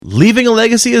Leaving a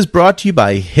Legacy is brought to you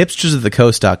by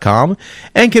hipstersofthecoast.com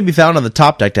and can be found on the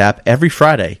Top Deck app every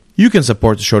Friday. You can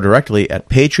support the show directly at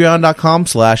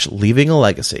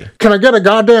patreon.com/leavingalegacy. Can I get a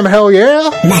goddamn hell yeah?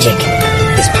 Magic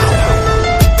is power.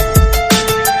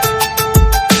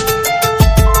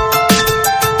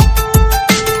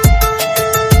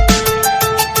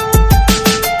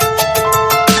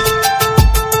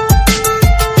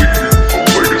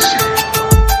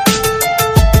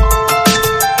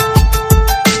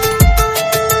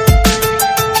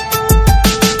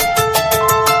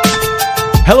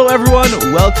 Hello everyone,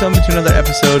 welcome to another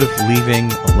episode of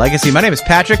Leaving a Legacy. My name is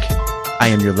Patrick. I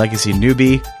am your Legacy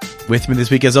newbie. With me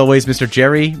this week, as always, Mr.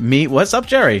 Jerry. What's up,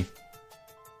 Jerry?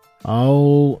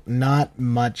 Oh, not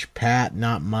much, Pat.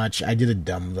 Not much. I did a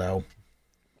dumb though.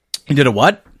 You did a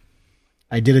what?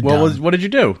 I did a dumb. What did you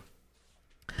do?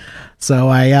 So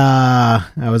I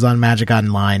was on Magic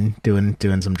Online doing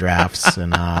some drafts,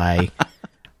 and I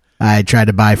tried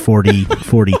to buy 40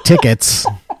 tickets.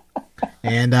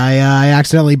 And I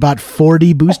accidentally bought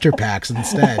 40 booster packs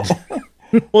instead.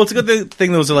 Well, it's a good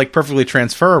thing those are like perfectly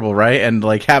transferable, right? And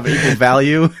like have equal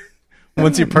value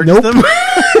once you purchase them.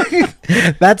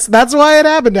 That's why it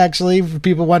happened, actually. For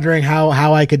people wondering how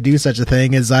I could do such a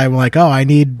thing, is I'm like, oh, I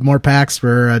need more packs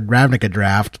for a Ravnica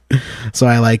draft. So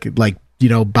I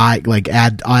buy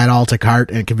add all to cart,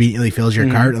 and it conveniently fills your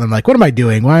cart. And I'm like, what am I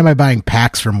doing? Why am I buying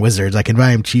packs from Wizards? I can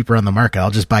buy them cheaper on the market.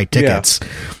 I'll just buy tickets. Yeah.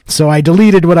 So I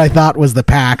deleted what I thought was the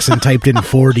packs and typed in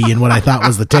 40 and what I thought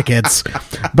was the tickets,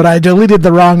 but I deleted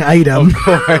the wrong item. Of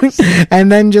course.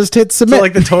 And then just hit submit. So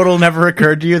like the total never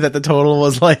occurred to you that the total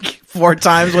was like 4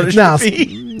 times what it should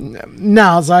be?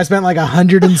 No, so I spent like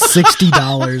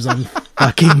 $160 on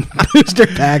fucking booster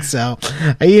packs. So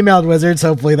I emailed Wizards.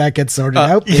 Hopefully that gets sorted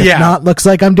out. If not, looks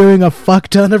like I'm doing a fuck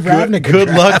ton of Ravnica Good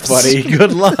luck, drafts. buddy.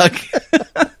 Good luck.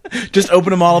 Just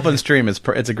open them all up on stream. It's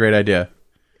a great idea.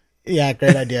 Yeah,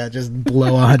 great idea. Just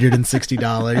blow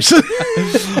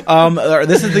 $160.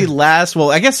 This is the last.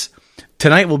 Well, I guess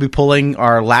tonight we'll be pulling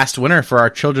our last winner for our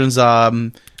children's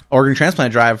organ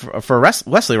transplant drive for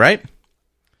Wesley, right?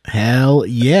 Hell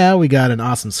yeah, we got an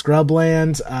awesome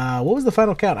Scrubland. What was the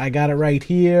final count? I got it right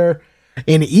here.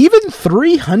 An even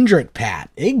 300, Pat.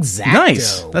 Exactly.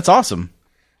 Nice. That's awesome.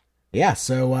 Yeah,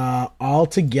 so all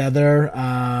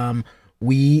together,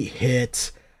 we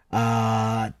hit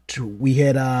like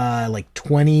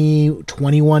 20,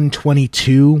 21,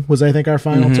 22 was, I think, our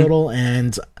final total.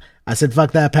 And I said,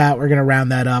 fuck that, Pat. We're going to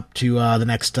round that up to the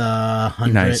next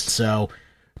 100. Nice. So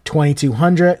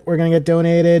 2,200 we're going to get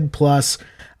donated, plus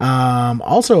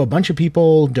also a bunch of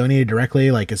people donated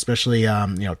directly, like especially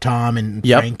Tom and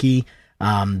Frankie.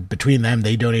 Between them,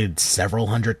 they donated several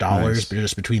 $100s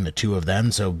just between the two of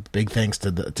them. So big thanks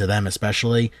to them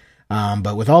especially.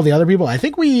 But with all the other people, I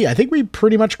think we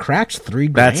pretty much cracked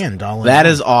 $3,000. That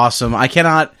is awesome. I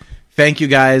cannot thank you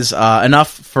guys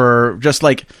enough for just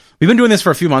like, we've been doing this for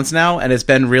a few months now, and it's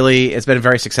been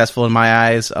very successful in my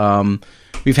eyes.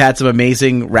 We've had some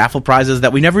amazing raffle prizes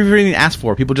that we never even asked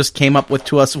for. People just came up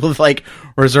to us with like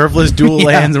reserveless dual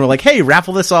lands, and we're like, "Hey,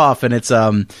 raffle this off!" And it's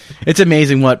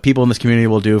amazing what people in this community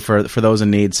will do for those in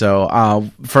need.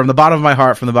 So, from the bottom of my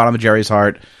heart, from the bottom of Jerry's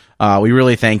heart, we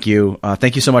really thank you.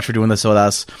 Thank you so much for doing this with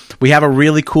us. We have a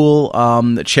really cool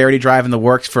charity drive in the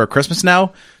works for Christmas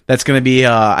now. That's going to be,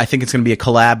 I think it's going to be a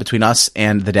collab between us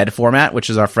and the Dead format, which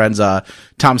is our friends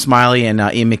Tom Smiley and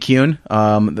Ian McCune,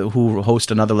 who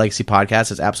host another Legacy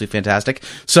podcast. It's absolutely fantastic.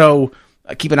 So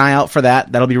keep an eye out for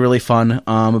that. That'll be really fun.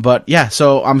 But yeah,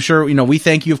 so I'm sure, we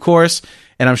thank you, of course,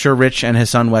 and I'm sure Rich and his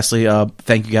son Wesley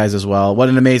thank you guys as well. What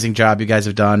an amazing job you guys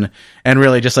have done, and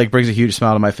really just like brings a huge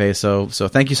smile to my face. So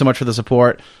thank you so much for the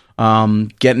support.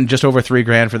 Getting just over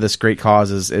 $3,000 for this great cause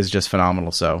is just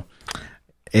phenomenal. So.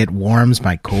 It warms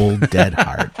my cold, dead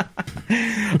heart.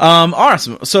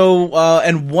 Awesome. So,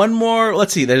 and one more.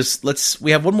 Let's see.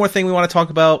 We have one more thing we want to talk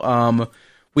about.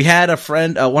 We had a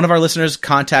friend, one of our listeners,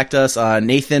 contact us,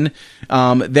 Nathan.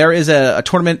 There is a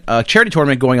tournament, a charity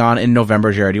tournament going on in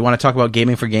November. Jared, do you want to talk about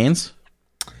Gaming for Gains?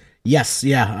 Yes,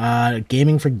 yeah.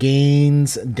 Gaming for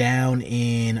Gains down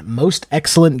in Most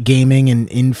Excellent Gaming in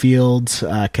Infield,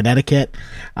 Connecticut.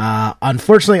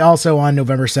 Unfortunately, also on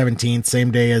November 17th, same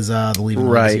day as the Leaving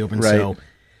Legacy Open. Right. So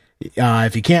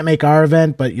if you can't make our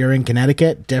event, but you're in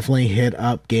Connecticut, definitely hit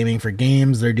up Gaming for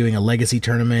Games. They're doing a Legacy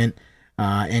tournament.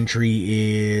 Entry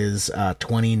is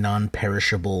 20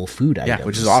 non-perishable food items. Yeah,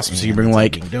 which is awesome. So you bring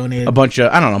like a bunch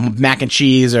of, I don't know, mac and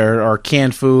cheese or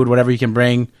canned food, whatever you can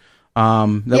bring.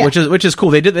 Which is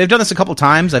cool. They've done this a couple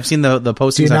times. I've seen the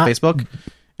postings on Facebook,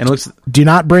 And it looks. Do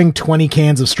not bring 20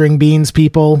 cans of string beans,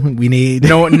 people. We need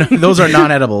no, those are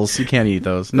non-edibles. You can't eat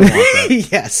those. No one wants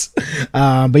that. Yes.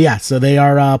 But yeah, so they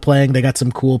are playing. They got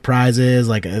some cool prizes,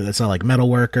 like it's like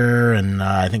Metalworker and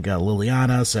I think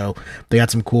Liliana. So they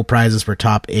got some cool prizes for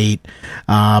top 8.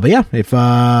 But yeah,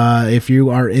 if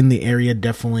you are in the area,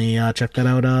 definitely check that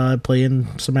out. Play in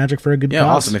some Magic for a good cause.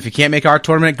 Awesome. If you can't make our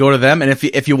tournament, go to them. And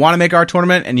if you want to make our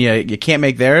tournament and you can't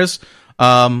make theirs,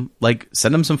 like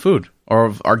send them some food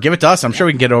or give it to us. I'm sure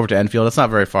we can get it over to Enfield. It's not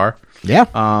very far. Yeah.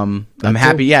 I'm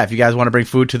happy. Cool. Yeah. If you guys want to bring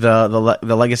food to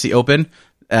the Legacy Open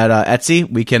at Etsy,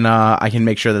 we can. I can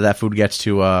make sure that food gets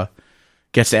to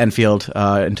Enfield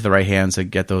into the right hands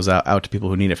and get those out to people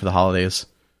who need it for the holidays.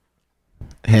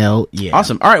 Hell yeah.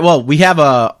 Awesome. All right. Well, we have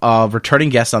a returning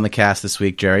guest on the cast this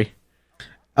week, Jerry.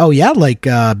 Oh yeah, like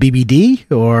BBD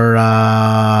or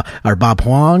Bob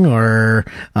Huang or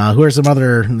who are some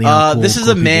other? Cool, this is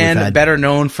a man better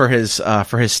known for his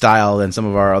style than some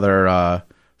of our other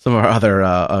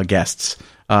guests.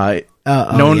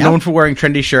 Known for wearing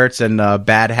trendy shirts and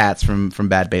bad hats from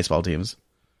bad baseball teams.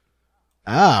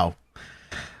 Oh,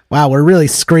 wow! We're really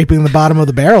scraping the bottom of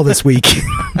the barrel this week.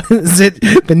 Is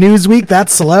it the news week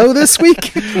that's slow this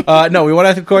week? No, we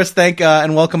want to, of course, thank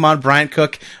and welcome on Bryant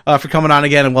Cook for coming on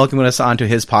again and welcoming us onto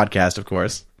his podcast, of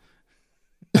course.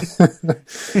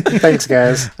 Thanks,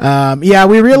 guys. Yeah,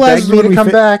 we realized begged me to come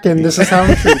back, and this is how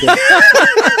I'm treated.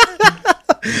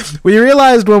 We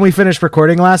realized when we finished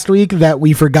recording last week that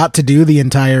we forgot to do the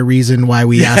entire reason why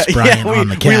we asked Brian on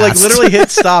the cast. We literally hit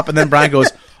stop, and then Brian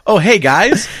goes, "Oh, hey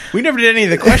guys, we never did any of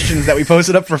the questions that we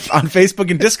posted up on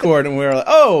Facebook and Discord," and we were like,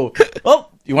 "Oh,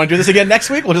 well, you want to do this again next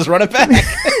week? We'll just run it back."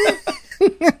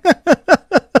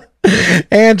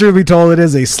 And truth be told, it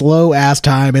is a slow ass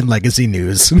time in Legacy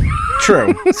news.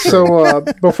 True. So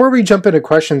before we jump into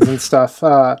questions and stuff,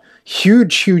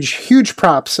 huge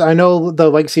props. I know the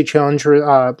Legacy Challenge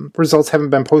results haven't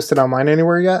been posted online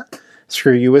anywhere yet.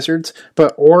 Screw you, Wizards.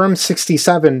 But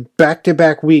Orem67,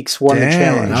 back-to-back weeks, won the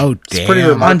challenge. Oh, damn. It's pretty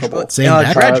remarkable.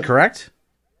 Dredge, correct?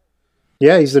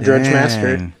 Yeah, he's the Dredge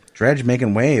master. Dredge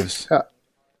making waves.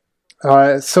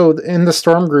 So in the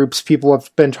Storm groups, people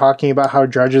have been talking about how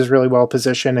Dredge is really well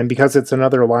positioned, and because it's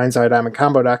another Lion's Eye Diamond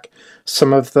combo deck,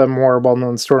 some of the more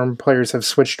well-known Storm players have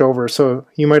switched over. So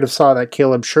you might have saw that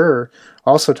Caleb Schur,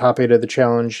 also top 8 of the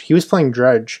challenge, he was playing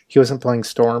Dredge. He wasn't playing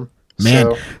Storm.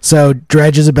 Man, so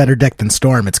Dredge is a better deck than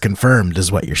Storm. It's confirmed,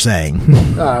 is what you're saying.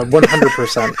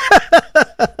 100%.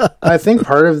 I think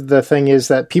part of the thing is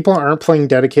that people aren't playing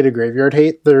dedicated graveyard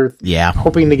hate. They're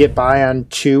hoping to get by on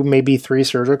 2, maybe 3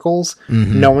 surgicals.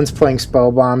 Mm-hmm. No one's playing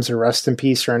spell bombs or rest in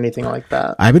peace or anything like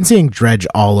that. I've been seeing Dredge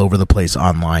all over the place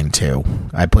online too.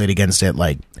 I played against it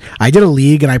I did a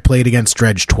league and I played against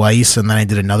Dredge twice, and then I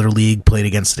did another league, played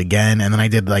against it again, and then I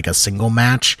did a single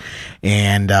match,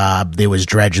 and there was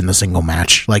Dredge in the single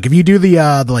match. If you do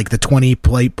the 20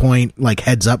 plate point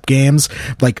heads up games,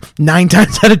 9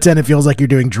 times out of 10 it feels like you're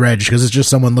doing Dredge because it's just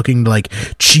someone looking to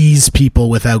cheese people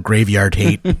without graveyard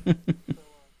hate.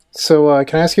 So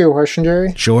can I ask you a question,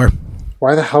 Jerry? Sure.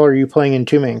 Why the hell are you playing in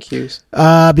 2-man queues?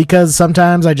 Because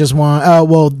sometimes I just want...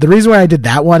 the reason why I did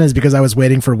that one is because I was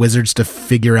waiting for Wizards to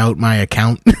figure out my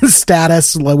account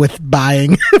status with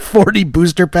buying 40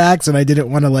 booster packs, and I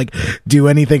didn't want to, do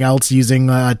anything else using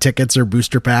tickets or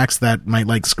booster packs that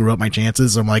might, screw up my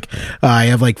chances. So I'm I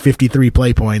have, 53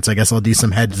 play points. I guess I'll do some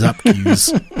heads-up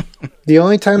queues. The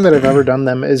only time that I've ever done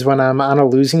them is when I'm on a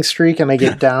losing streak and I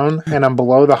get down and I'm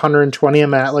below the 120.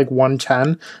 I'm at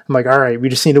 110. I'm all right, we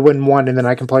just need to win 1 and then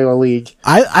I can play a league.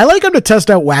 I like them to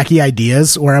test out wacky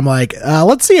ideas where I'm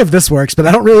let's see if this works, but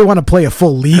I don't really want to play a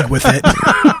full league with it.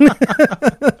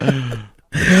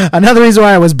 Another reason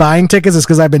why I was buying tickets is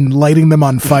because I've been lighting them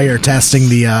on fire, testing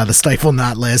the Stifle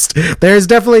Not list. There is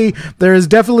definitely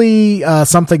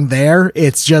something there.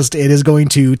 It's just it is going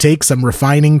to take some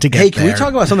refining to get there. Hey, can we talk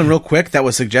about something real quick that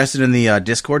was suggested in the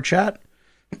Discord chat?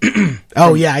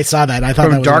 Yeah, I saw that. I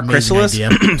thought that was Dark an amazing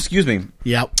Chrysalis. idea. Excuse me.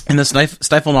 Yep. In the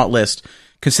Stifle Not list,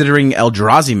 considering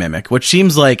Eldrazi Mimic, which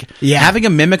seems like having a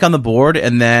Mimic on the board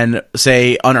and then,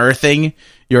 say, unearthing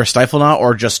your Stifle Not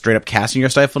or just straight up casting your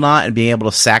Stifle Not and being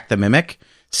able to sack the Mimic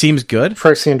seems good.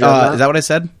 Phyrexian Dreadnought. Is that what I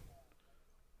said?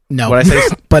 No. What I say?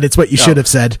 But it's what you should have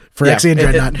said. Phyrexian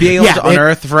Dreadnought. Being able to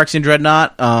unearth Phyrexian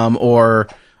Dreadnought or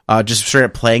just straight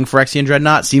up playing Phyrexian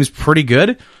Dreadnought seems pretty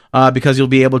good. Because you'll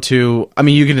be able to...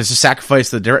 you can just sacrifice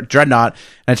the Dreadnought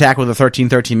and attack with a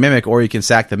 13/13 Mimic, or you can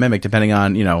sack the Mimic, depending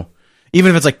on,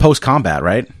 even if it's post-combat,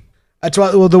 right? That's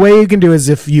why. Well, the way you can do is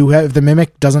if the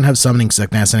Mimic doesn't have Summoning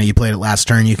Sickness and you played it last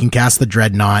turn, you can cast the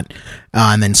Dreadnought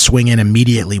and then swing in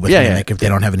immediately with Mimic if they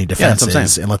don't have any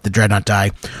defenses and let the Dreadnought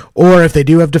die. Or if they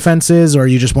do have defenses, or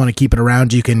you just want to keep it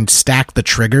around, you can stack the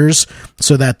triggers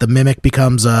so that the Mimic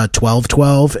becomes a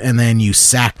 12/12, and then you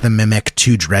sack the Mimic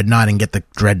to Dreadnought and get the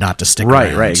Dreadnought to stick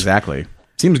around. Right, exactly.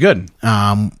 Seems good.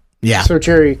 Yeah. So,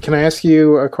 Jerry, can I ask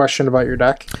you a question about your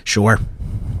deck? Sure.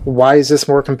 Why is this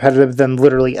more competitive than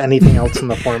literally anything else in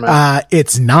the format?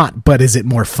 It's not, but is it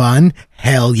more fun?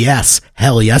 Hell yes.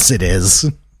 Hell yes, it is.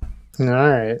 All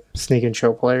right. Sneak and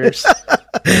show players.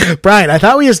 Brian, I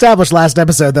thought we established last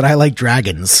episode that I like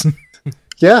dragons.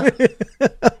 Yeah.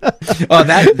 Oh,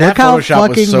 that Photoshop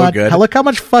was so good. Look how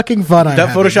much fucking fun I had.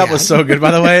 That Photoshop was so good,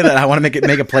 by the way, that I want to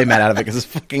make a playmat out of it because it's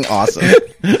fucking awesome.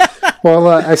 Well,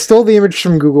 I stole the image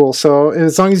from Google, so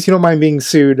as long as you don't mind being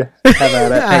sued, have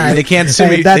at it. Hey, they can't sue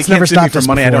me. They can't sue me for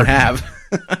money I don't have.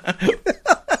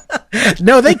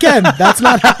 No, they can. That's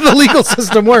not how the legal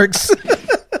system works.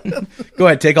 Go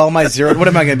ahead, take all my zero. What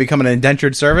am I going to become, an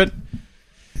indentured servant?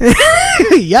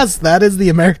 Yes, that is the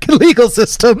American legal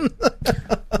system.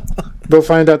 They'll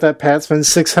find out that Pat spends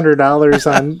 $600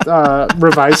 on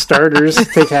revised starters.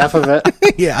 Take half of it.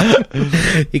 Yeah,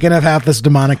 you can have half this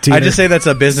demonic tutor. I just say that's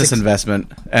a business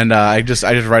investment, and I just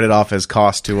write it off as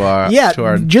cost to our.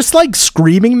 Just like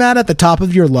screaming that at the top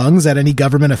of your lungs at any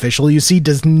government official you see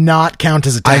does not count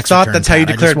as a tax. I thought return, that's how you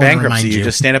Pat. declared bankruptcy. You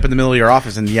just stand up in the middle of your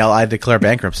office and yell, "I declare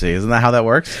bankruptcy." Isn't that how that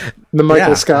works? The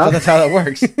Michael Scott. That's how that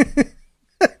works.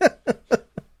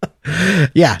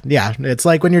 Yeah. It's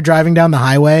like when you're driving down the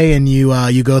highway and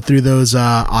you go through those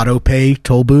auto pay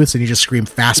toll booths and you just scream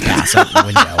 "Fast Pass" out the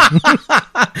window.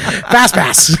 Fast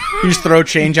Pass. You just throw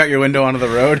change out your window onto the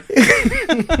road.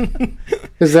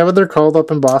 Is that what they're called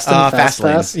up in Boston? Fast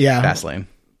Pass? Yeah. Fast lane.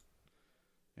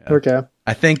 Yeah. Okay.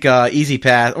 I think Easy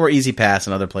Pass or Easy Pass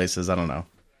in other places. I don't know.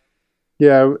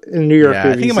 Yeah, in New York. Yeah,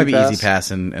 I think it might be Easy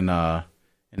Pass in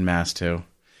Mass too.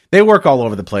 They work all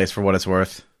over the place for what it's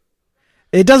worth.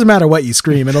 It doesn't matter what you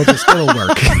scream; it'll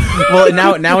work. Well,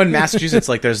 now in Massachusetts,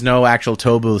 like there's no actual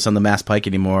toll booths on the Mass Pike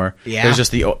anymore. Yeah, there's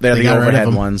just the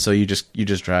overhead ones, so you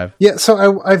just drive. Yeah,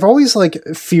 so I've always like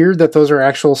feared that those are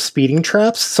actual speeding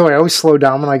traps, so I always slow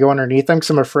down when I go underneath them because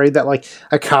I'm afraid that like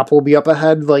a cop will be up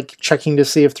ahead, like checking to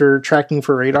see if they're tracking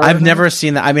for radar. I've never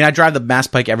seen that. I mean, I drive the Mass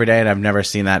Pike every day, and I've never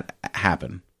seen that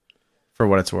happen. For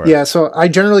what it's worth. Yeah, so I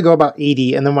generally go about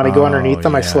 80, and then when I go underneath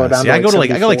them, I slow down. I go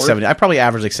like 70. I probably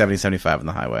average like 70, 75 on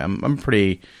the highway. I'm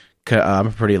pretty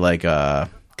like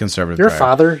conservative. You're driver. a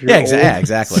father. Yeah,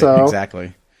 exactly. So.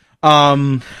 Exactly. I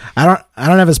don't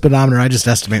have a speedometer. I just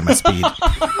estimate my speed.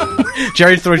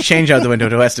 Jerry throws change out the window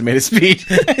to estimate his speed.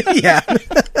 Yeah.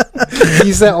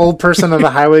 He's that old person on the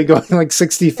highway going like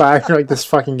 65. You're like this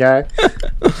fucking guy.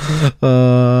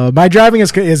 My driving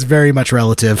is very much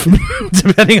relative,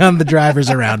 depending on the drivers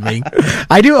around me.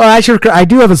 I do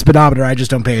have a speedometer. I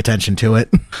just don't pay attention to it.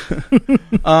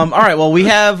 All right. Well, we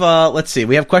have let's see.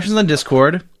 We have questions on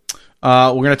Discord.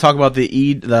 We're going to talk about the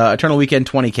Eternal Weekend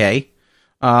 20K.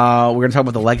 We're going to talk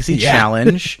about the Legacy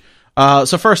Challenge.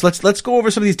 So first, let's go over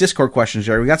some of these Discord questions,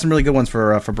 Jerry. We got some really good ones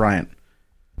for Bryant.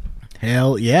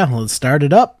 Hell yeah, let's start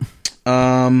it up.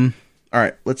 All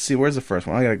right, let's see. Where's the first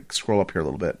one? I gotta scroll up here a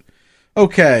little bit.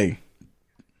 Okay.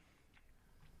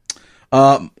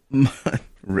 I'm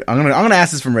gonna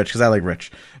ask this from Rich because I like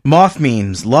Rich. Moth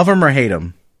memes, love them or hate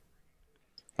them?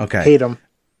 Okay, hate them.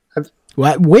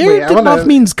 Where did moth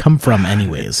memes come from,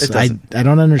 anyways? I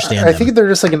don't understand. I think they're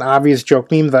just like an obvious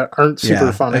joke meme that aren't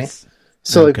super funny.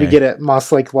 So like we get it,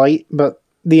 moth like light, but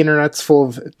the internet's full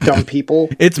of dumb people.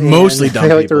 It's mostly dumb people.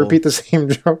 They like to repeat the same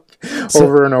joke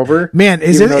over and over. Man,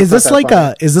 is this like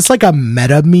a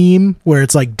meta meme where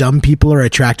it's like dumb people are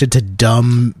attracted to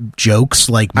dumb jokes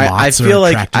like moths I feel are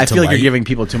like attracted to you're light? giving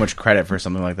people too much credit for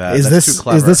something like that. Is That's too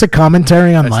clever. Is this a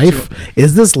commentary on life?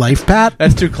 Is this life, Pat?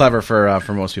 That's too clever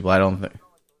for most people. I don't think.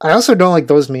 I also don't like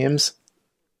those memes.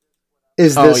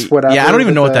 Is this whatever? Yeah, I don't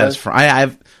even know what that is from.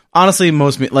 I've honestly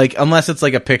unless it's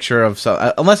like a picture of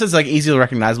unless it's like easily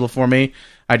recognizable for me,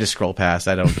 I just scroll past.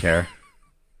 I don't care.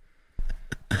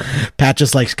 Pat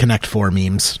just likes Connect 4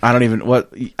 memes. I don't even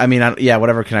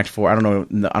whatever Connect 4. I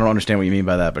don't know. I don't understand what you mean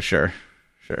by that, but sure.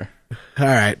 All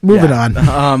right, moving on.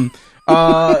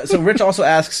 So Rich also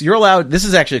asks, you're allowed. This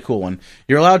is actually a cool one.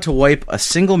 You're allowed to wipe a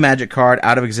single magic card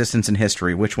out of existence in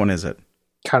history. Which one is it?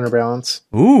 Counterbalance.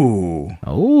 Ooh.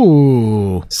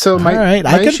 So my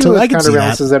issue with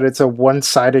Counterbalance is that it's a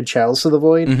one-sided Chalice of the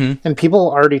Void, and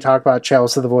people already talk about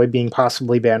Chalice of the Void being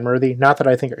possibly ban-worthy. Not that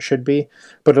I think it should be,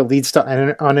 but it leads to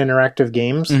uninteractive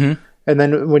games. And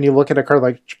then when you look at a card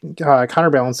like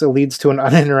Counterbalance, it leads to an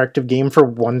uninteractive game for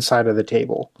one side of the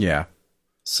table. Yeah.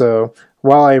 So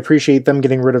while I appreciate them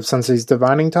getting rid of Sensei's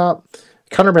Divining Top,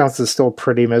 Counterbalance is still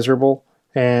pretty miserable,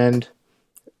 and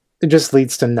it just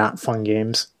leads to not fun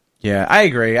games. Yeah, I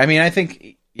agree. I mean, I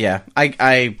think,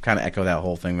 I kind of echo that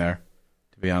whole thing there,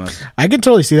 to be honest. I can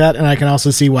totally see that, and I can also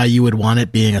see why you would want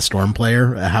it being a Storm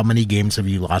player. How many games have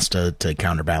you lost to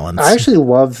Counterbalance? I actually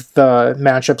love the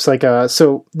matchups.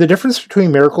 So the difference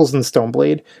between Miracles and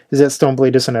Stoneblade is that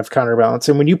Stoneblade doesn't have Counterbalance,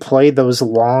 and when you play those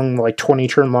long,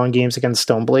 20-turn long games against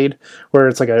Stoneblade, where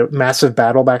it's like a massive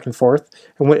battle back and forth,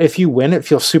 and if you win, it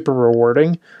feels super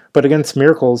rewarding. But against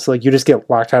Miracles, you just get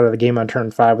locked out of the game on turn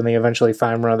 5 when they eventually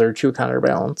find one of their 2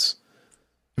 Counterbalance.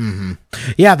 Mm-hmm.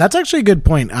 Yeah, that's actually a good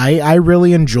point. I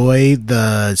really enjoy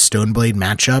the Stoneblade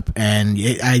matchup, and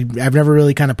I've never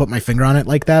really kind of put my finger on it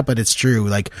like that, but it's true.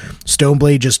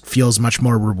 Stoneblade just feels much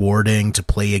more rewarding to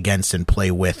play against and play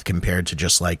with compared to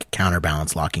just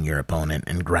Counterbalance locking your opponent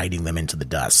and grinding them into the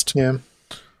dust. Yeah.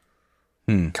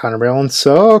 Counterbalance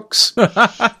sucks.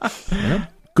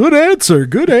 Yep. Good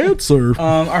answer.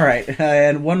 All right,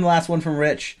 and one last one from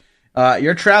Rich.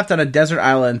 You're trapped on a desert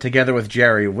island together with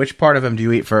Jerry. Which part of him do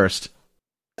you eat first?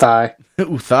 Thigh.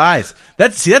 Ooh, thighs.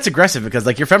 That's aggressive because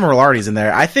your femoral artery's in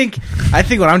there. I think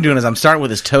what I'm doing is I'm starting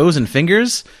with his toes and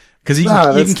fingers. Because you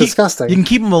can keep, disgusting. You can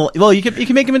keep them. Well, you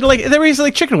can make them into they're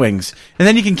basically chicken wings, and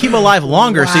then you can keep them alive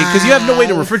longer. Wow. So because you have no way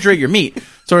to refrigerate your meat,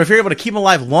 so if you're able to keep them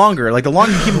alive longer, the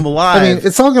longer you keep them alive, I mean,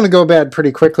 it's all going to go bad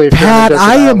pretty quickly. If Pat,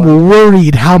 I am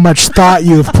worried how much thought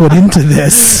you have put into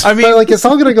this. I mean, it's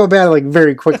all going to go bad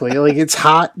very quickly. It's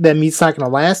hot. That meat's not going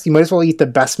to last. You might as well eat the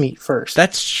best meat first.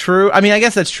 That's true. I mean, I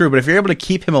guess that's true. But if you're able to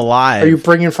keep him alive, are you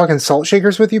bringing fucking salt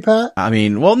shakers with you, Pat? I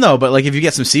mean, well, no, but if you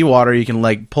get some seawater, you can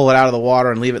pull it out of the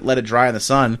water and let it dry in the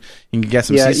sun. You can get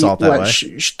some sea salt that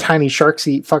way. Tiny sharks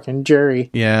eat fucking Jerry.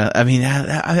 Yeah, I mean,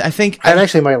 I think I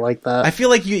actually might like that. I feel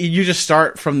like you just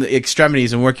start from the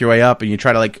extremities and work your way up, and you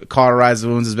try to cauterize the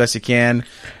wounds as best you can.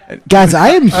 Guys, I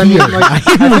am here. I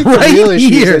think the real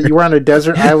issue is that you were on a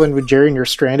desert island with Jerry and you're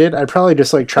stranded. I'd probably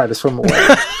just try to swim away.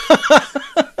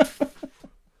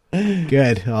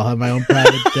 Good. I'll have my own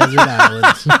private desert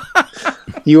islands.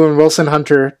 You and Wilson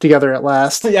Hunter together at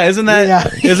last. Yeah, isn't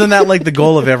that the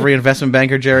goal of every investment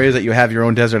banker, Jerry, is that you have your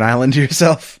own desert island to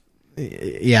yourself?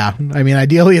 Yeah. I mean,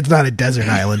 ideally it's not a desert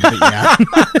island, but yeah.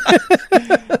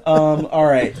 All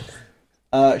right.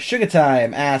 Sugar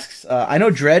Time asks, I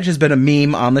know Dredge has been a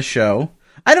meme on the show.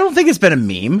 I don't think it's been a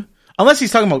meme. Unless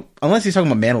he's talking about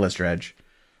Manaless Dredge.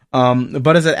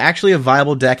 But is it actually a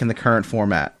viable deck in the current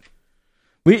format?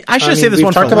 I should say this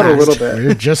one for last. We've talked about it a little bit. We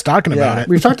were just talking about it.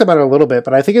 We've talked about it a little bit,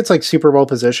 but I think it's super well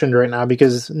positioned right now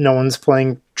because no one's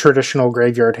playing traditional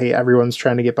graveyard hate. Everyone's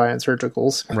trying to get by on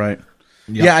surgicals. Right.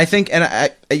 Yep. Yeah, I think, and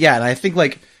I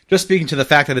think just speaking to the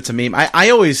fact that it's a meme, I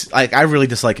always I really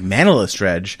dislike Manaless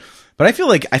Dredge, but I feel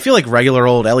like regular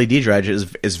old LED Dredge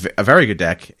is a very good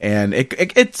deck, and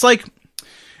it's like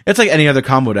any other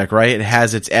combo deck, right? It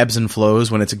has its ebbs and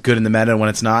flows when it's good in the meta and when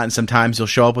it's not, and sometimes you'll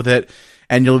show up with it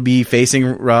and you'll be facing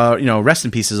rest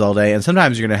in pieces all day, and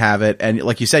sometimes you're going to have it, and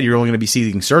like you said, you're only going to be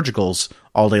seeing surgicals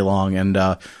all day long, and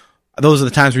those are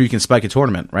the times where you can spike a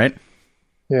tournament, right?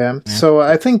 Yeah. So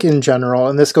I think in general,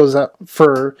 and this goes up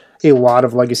for a lot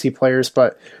of legacy players,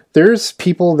 but there's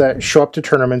people that show up to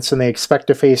tournaments and they expect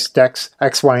to face decks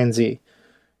X, Y, and Z.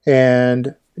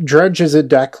 And Dredge is a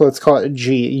deck, let's call it a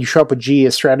G. You show up with G,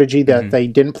 a strategy that they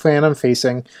didn't plan on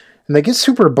facing, and they get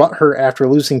super butthurt after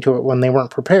losing to it when they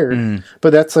weren't prepared.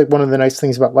 But that's one of the nice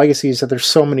things about Legacy is that there's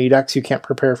so many decks you can't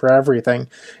prepare for everything.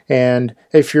 And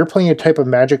if you're playing a type of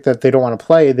Magic that they don't want to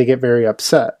play, they get very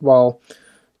upset. Well,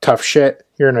 tough shit.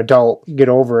 You're an adult. Get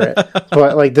over it.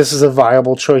 But this is a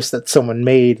viable choice that someone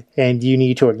made, and you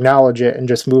need to acknowledge it and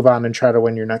just move on and try to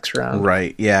win your next round.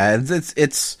 Right. Yeah.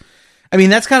 It's. I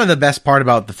mean, that's kind of the best part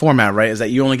about the format, right? Is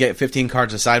that you only get 15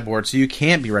 cards a sideboard, so you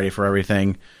can't be ready for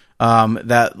everything.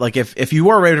 If you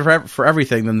were ready for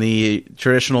everything, then the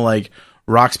traditional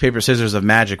rocks, paper, scissors of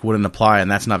Magic wouldn't apply,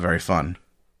 and that's not very fun.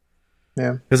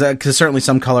 Yeah. Because certainly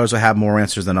some colors will have more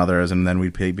answers than others, and then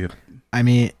we'd pay. I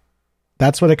mean,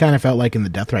 that's what it kind of felt like in the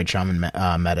Deathrite Shaman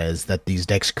meta, is that these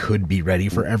decks could be ready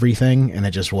for everything, and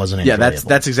it just wasn't enjoyable. Yeah,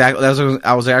 that's exactly.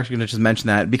 I was actually going to just mention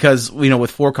that, because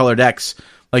with 4-color decks,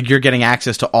 you're getting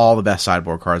access to all the best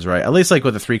sideboard cards, right? At least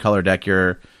with a 3-color deck,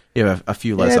 you have a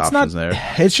few less options there.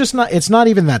 It's just not. It's not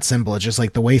even that simple. It's just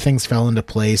the way things fell into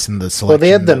place and the selection. Well, they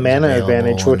had the mana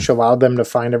advantage, which allowed them to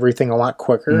find everything a lot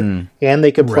quicker, and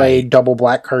they could play double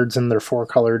black cards in their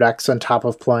 4-color decks on top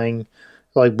of playing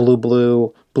blue,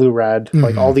 blue, blue, red,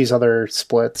 all these other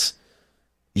splits.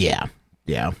 Yeah.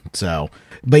 Yeah. So,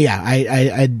 but yeah,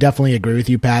 I definitely agree with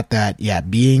you, Pat, that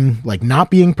being like not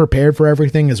being prepared for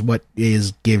everything is what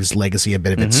gives Legacy a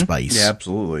bit of its spice. Yeah,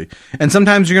 absolutely. And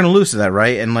sometimes you're going to lose to that,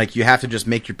 right? And like you have to just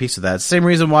make your peace with that. It's the same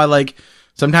reason why like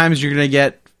sometimes you're going to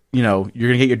get, you're going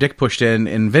to get your dick pushed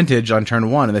in Vintage on turn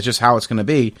 1, and that's just how it's going to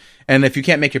be. And if you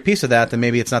can't make your peace with that, then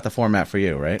maybe it's not the format for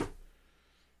you, right?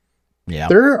 Yeah.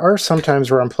 There are some times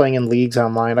where I'm playing in leagues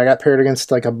online. I got paired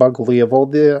against like a Bug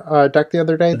Leovold deck the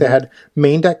other day. They had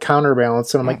main deck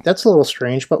counterbalance, and I'm like, that's a little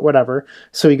strange, but whatever.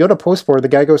 So you go to post board, the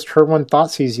guy goes turn 1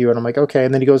 Thoughtseize you, and I'm like, okay.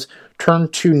 And then he goes turn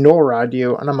 2 Null Rod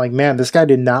you, and I'm like, man, this guy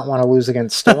did not want to lose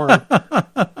against Storm.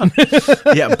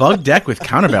 Yeah, bug deck with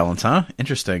counterbalance, huh?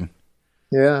 Interesting.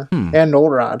 Yeah, and Null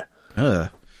Rod.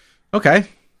 Okay.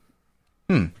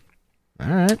 All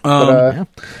right. But,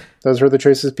 those were the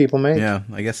choices people made. Yeah,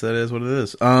 I guess that is what it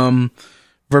is.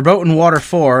 Verboten Water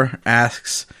 4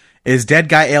 asks, is Dead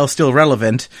Guy Ale still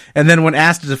relevant? And then when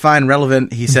asked to define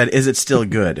relevant, he said, is it still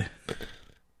good?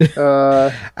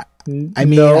 I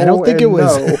mean, no, I don't think it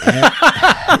was.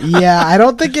 no. Yeah, I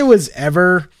don't think it was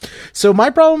ever. So my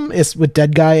problem is with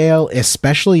Dead Guy Ale,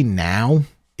 especially now,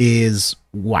 is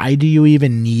why do you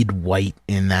even need white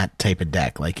in that type of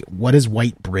deck? Like, what does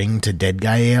white bring to Dead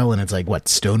Guy Ale? And it's like, what,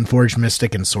 Stoneforge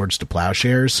Mystic and Swords to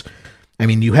Plowshares? I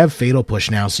mean, you have Fatal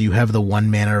Push now, so you have the 1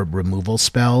 mana removal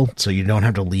spell, so you don't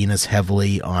have to lean as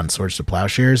heavily on Swords to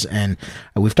Plowshares. And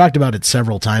we've talked about it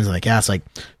several times in the cast, like,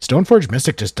 Stoneforge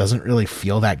Mystic just doesn't really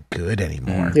feel that good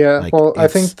anymore. Yeah, like, well, I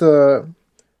think the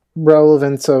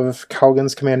relevance of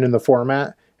Cowgan's command in the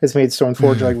format has made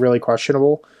Stoneforge like really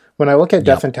questionable. When I look at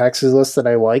Death and Taxes lists that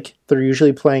I like, they're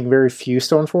usually playing very few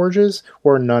Stoneforges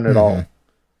or none at all.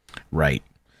 Right.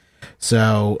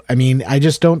 So, I mean, I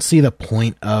just don't see the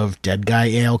point of Dead Guy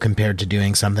Ale compared to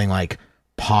doing something like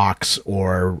Pox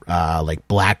or like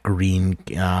Black-Green.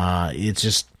 It's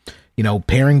just,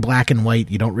 pairing black and white,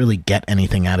 you don't really get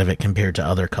anything out of it compared to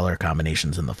other color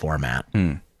combinations in the format.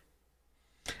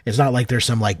 It's not like there's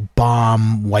some like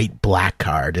bomb white-black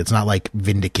card. It's not like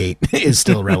Vindicate is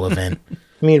still relevant.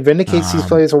 I mean, Vindicate sees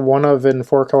plays a 1 of in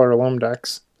 4-color loam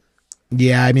decks.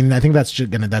 Yeah, I mean, I think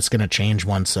that's gonna change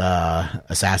once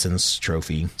Assassin's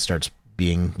Trophy starts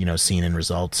being seen in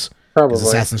results. Probably.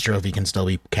 Assassin's Trophy can still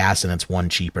be cast and it's 1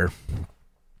 cheaper.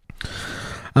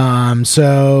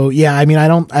 So yeah, I mean, I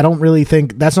don't really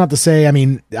think that's not to say. I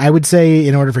mean, I would say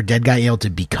in order for Dead Guy Ale to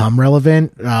become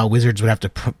relevant, Wizards would have to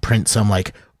print some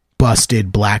like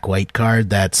busted black-white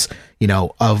card that's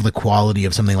of the quality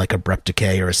of something like Abrupt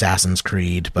Decay or Assassin's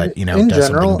Creed, but in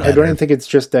general, something I don't even think it's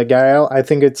just Dead Guy Ale. I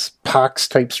think it's Pox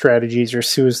type strategies or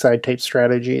Suicide type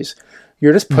strategies.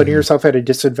 You're just putting yourself at a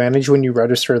disadvantage when you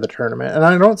register the tournament. And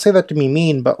I don't say that to be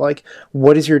mean, but like,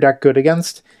 what is your deck good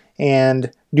against?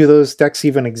 And do those decks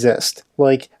even exist?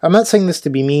 Like, I'm not saying this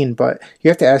to be mean, but you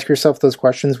have to ask yourself those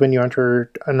questions when you enter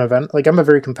an event. Like, I'm a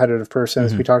very competitive person,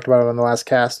 as we talked about on the last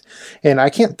cast, and I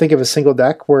can't think of a single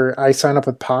deck where I sign up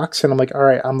with Pox and I'm like, all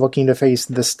right, I'm looking to face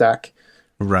this deck.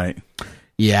 Right.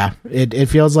 Yeah, it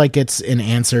feels like it's an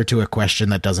answer to a question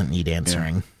that doesn't need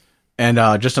answering. Yeah.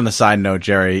 And just on the side note,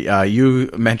 Jerry,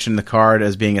 you mentioned the card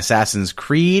as being Assassin's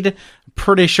Creed.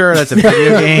 Pretty sure that's a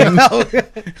video game.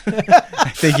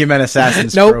 I think you meant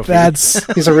Assassin's Trophy.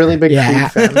 He's a really big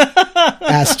Creed fan.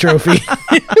 Ass Trophy.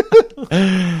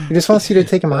 He just wants you to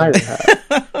take him higher.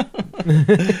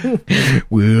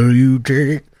 Will you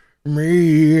take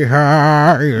me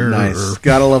higher? Nice.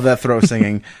 Gotta love that throat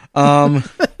singing. We'll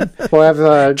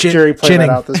have Jerry play that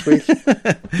out this week.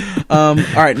 All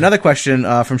right, another question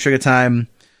from Sugar Time.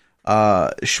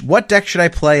 What deck should I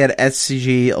play at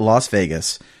SCG Las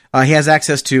Vegas? He has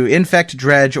access to Infect,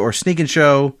 Dredge, or Sneak and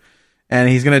Show, and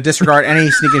he's going to disregard any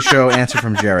Sneak and Show answer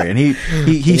from Jerry. And he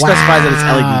specifies that it's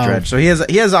LED Dredge, so he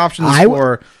has options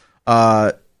for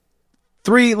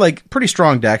 3 like pretty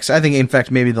strong decks. I think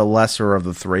Infect may be the lesser of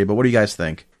the 3, but what do you guys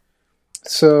think?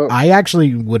 So I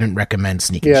actually wouldn't recommend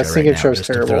Sneak and Show. Sneak and Show's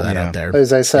terrible. To throw that out there.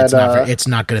 As I said, it's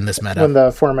not good in this meta. When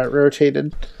the format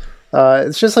rotated.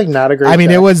 It's just like not a great. I mean,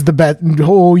 deck. It was the best.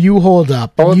 Oh, you hold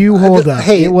up. You hold up.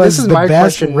 Hey, it was this is the my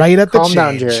best question. right at the Calm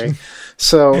down, change. Jerry.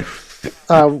 So,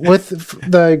 with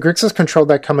the Grixis control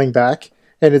deck coming back,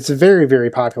 and it's very, very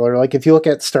popular. Like if you look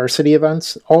at Star City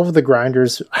events, all of the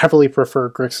grinders heavily prefer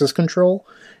Grixis control,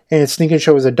 and Sneak and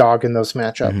Show is a dog in those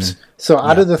matchups. So,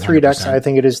 out of the 3 100%. decks, I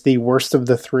think it is the worst of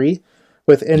the 3.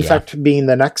 With Infect being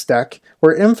the next deck,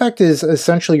 where Infect is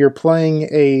essentially you're playing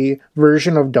a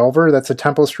version of Delver that's a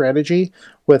tempo strategy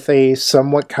with a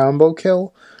somewhat combo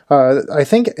kill. I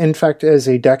think Infect as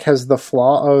a deck has the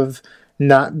flaw of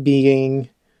not being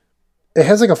it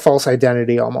has like a false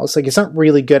identity almost. Like it's not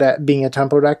really good at being a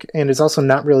tempo deck, and it's also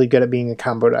not really good at being a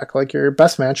combo deck. Like your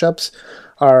best matchups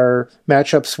are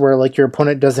matchups where like your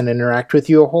opponent doesn't interact with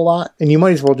you a whole lot, and you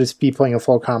might as well just be playing a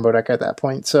full combo deck at that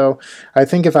point. So I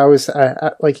think if I was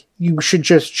like, you should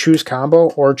just choose combo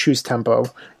or choose tempo,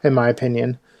 in my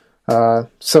opinion.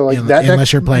 So like that unless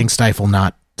deck, you're playing Stifle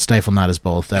Knot is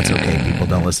both. That's okay. People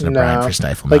don't listen to Brian for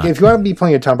Stifle Knot. Like if you want to be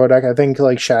playing a tempo deck, I think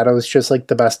like Shadow is just like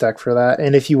the best deck for that.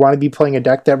 And if you want to be playing a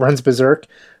deck that runs Berserk,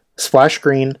 splash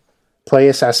green, play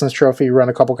Assassin's Trophy, run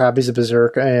a couple copies of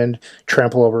Berserk, and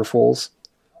trample over fools.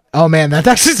 Oh man, that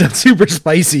actually sounds super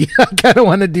spicy. I kind of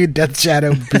want to do Death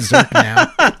Shadow Berserk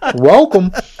now.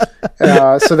 Welcome.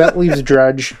 So that leaves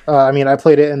Dredge. I mean, I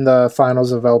played it in the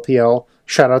finals of LPL.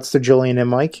 Shoutouts to Julian and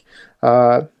Mike.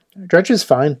 Dredge is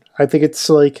fine. I think it's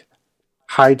like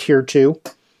high tier 2.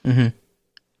 Mm-hmm.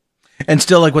 And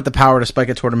still like with the power to spike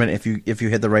a tournament if you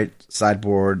hit the right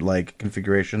sideboard like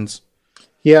configurations.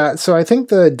 Yeah, so I think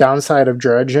the downside of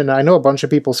Dredge, and I know a bunch of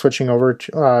people switching over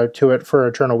to it for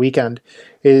Eternal Weekend,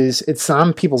 is it's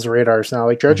on people's radars now.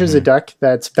 Like Dredge is a deck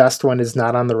that's best when it's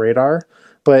not on the radar,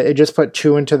 but it just put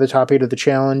 2 into the top 8 of the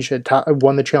challenge. It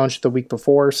won the challenge the week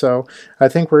before, so I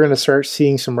think we're going to start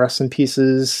seeing some Rest in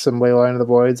Pieces, some Leyline of the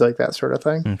Voids, like that sort of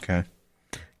thing. Okay.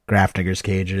 Grafdigger's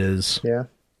Cages. Yeah.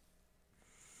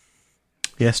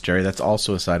 Yes, Jerry, that's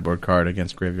also a sideboard card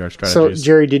against Graveyard Strategies. So,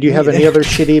 Jerry, did you have any other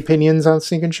shitty opinions on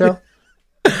Sneak and Show?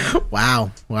 Wow.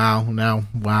 I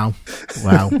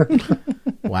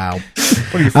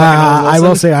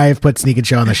will say I have put Sneak and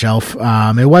Show on the shelf.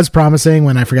 It was promising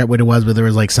when I forget what it was, but there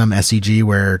was like some SCG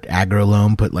where Aggro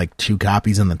Loam put like 2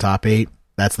 copies in the top 8.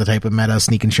 That's the type of meta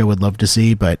Sneak and Show would love to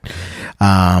see, but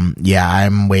yeah,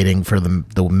 I'm waiting for the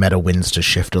meta wins to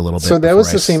shift a little bit. So that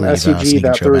was the same SCG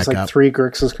that there was like 3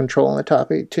 Grixis Control in the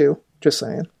top 8 too. Just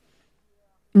saying.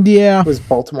 Yeah. It was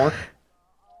Baltimore.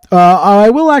 I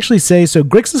will actually say, so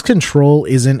Grixis Control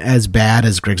isn't as bad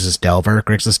as Grixis Delver.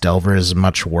 Grixis Delver is a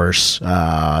much worse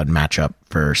matchup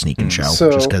for Sneak and Show,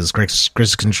 just because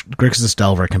Grixis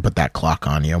Delver can put that clock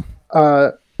on you.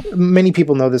 Many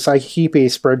people know this. I keep a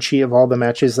spreadsheet of all the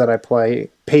matches that I play.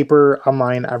 Paper,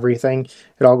 online, everything.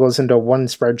 It all goes into one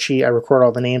spreadsheet. I record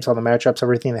all the names, all the matchups,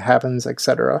 everything that happens,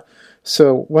 etc.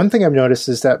 So one thing I've noticed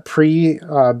is that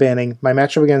pre-banning, my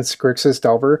matchup against Grixis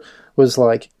Delver was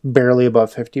like barely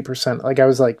above 50%. Like I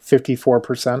was like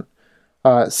 54%.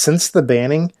 Since the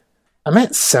banning, I'm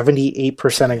at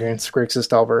 78% against Grixis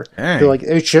Delver. So, like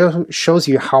it shows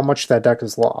you how much that deck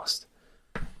has lost.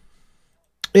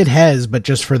 It has, but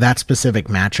just for that specific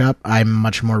matchup, I'm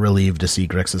much more relieved to see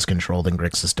Grixis Control than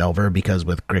Grixis Delver, because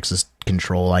with Grixis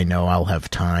Control, I know I'll have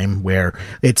time where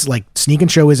it's like Sneak and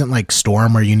Show isn't like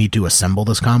Storm where you need to assemble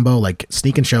this combo. Like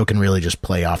Sneak and Show can really just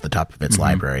play off the top of its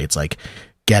library. It's like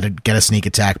get a sneak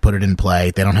attack, put it in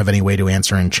play. They don't have any way to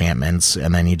answer enchantments,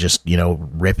 and then you just,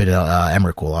 rip it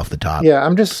Emrakul off the top. Yeah,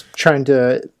 I'm just trying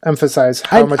to emphasize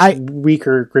how much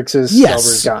weaker Grixis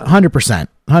Delver's gotten. 100%.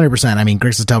 100%. I mean,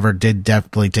 Grixis Delver did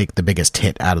definitely take the biggest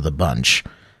hit out of the bunch.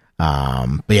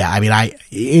 But yeah, I mean,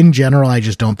 in general, I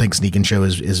just don't think Sneak and Show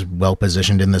is well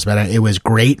positioned in this meta. It was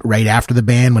great right after the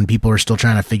ban when people were still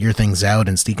trying to figure things out,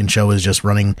 and Sneak and Show is just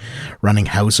running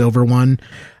house over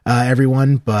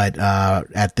everyone. But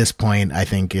at this point, I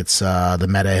think it's the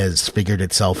meta has figured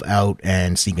itself out,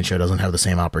 and Sneak and Show doesn't have the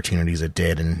same opportunities it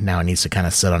did, and now it needs to kind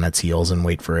of sit on its heels and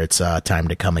wait for its time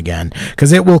to come again,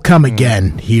 because it will come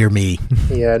again. Hear me?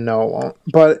 Yeah, no, it won't.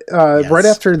 But yes. Right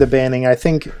after the banning, I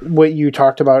think what you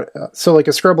talked about, so like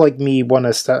a scrub like me won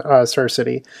a Star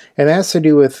City, and that has to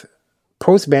do with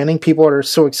post-banning, people are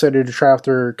so excited to try out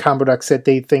their combo decks that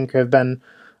they think have been,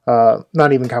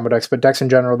 not even combo decks, but decks in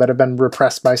general that have been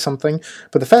repressed by something.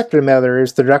 But the fact of the matter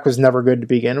is the deck was never good to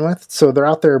begin with, so they're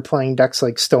out there playing decks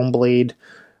like Stoneblade,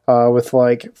 with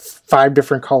like 5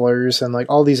 different colors and like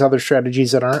all these other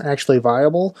strategies that aren't actually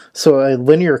viable. So a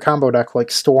linear combo deck like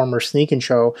Storm or Sneak and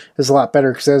Show is a lot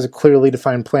better because it has a clearly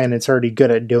defined plan and it's already good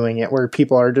at doing it, where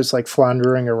people are just like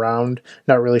floundering around,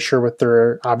 not really sure what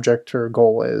their object or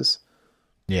goal is.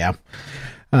 Yeah.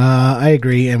 I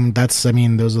agree, and those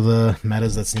are the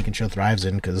metas that Sneak and Show thrives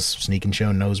in, because Sneak and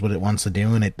Show knows what it wants to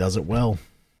do and it does it well.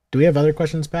 Do we have other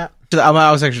questions, Pat? I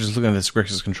was actually just looking at this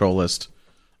Grixis Control list.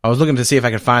 I was looking to see if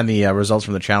I could find the results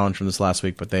from the challenge from this last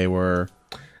week, but they were...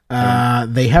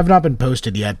 they have not been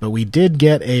posted yet, but we did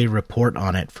get a report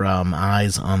on it from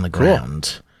Eyes on the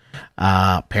Ground.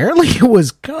 Apparently it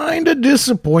was kind of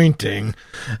disappointing.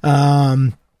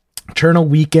 Eternal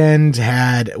Weekend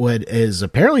had what is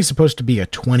apparently supposed to be a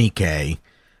 $20K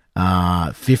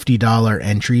 $50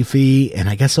 entry fee, and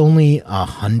I guess only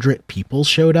 100 people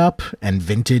showed up, and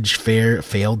Vintage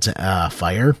failed to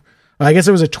fire I guess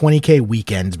it was a 20K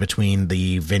weekend between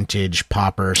the vintage,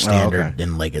 pauper, standard,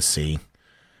 and legacy.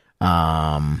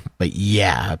 But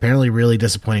yeah, apparently really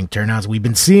disappointing turnouts. We've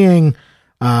been seeing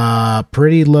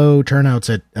pretty low turnouts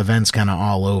at events kind of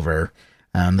all over.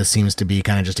 This seems to be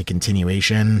kind of just a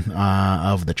continuation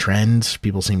of the trend.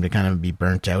 People seem to kind of be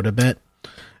burnt out a bit.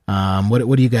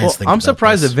 What do you guys think? I'm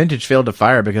surprised this? that Vintage failed to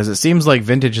fire, because it seems like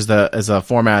Vintage is a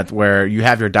format where you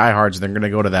have your diehards and they're going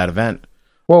to go to that event.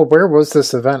 Well, where was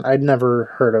this event? I'd never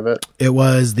heard of it. It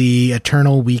was the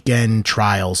Eternal Weekend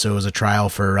trial. So it was a trial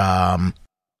for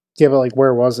Yeah, but like,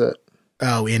 where was it?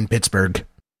 Oh, in Pittsburgh.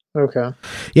 Okay.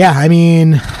 Yeah, I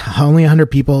mean, only 100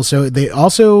 people. So they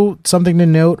also, something to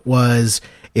note was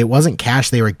it wasn't cash.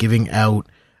 They were giving out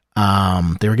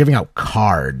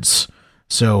cards.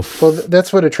 So well,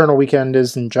 that's what Eternal Weekend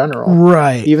is in general.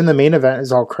 Right. Even the main event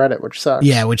is all credit, which sucks.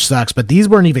 Yeah, which sucks. But these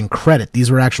weren't even credit. These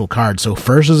were actual cards. So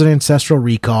first was an Ancestral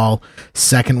Recall.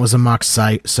 Second was a Mox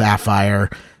Sapphire.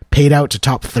 Paid out to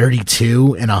top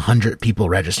 32 and 100 people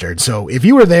registered. So if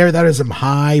you were there, that is some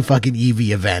high fucking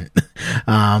EV event.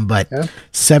 But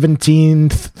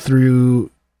 17th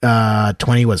through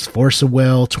 20 was Force of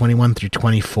Will. 21 through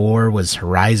 24 was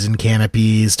Horizon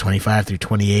Canopies. 25 through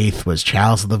 28th was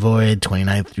Chalice of the Void.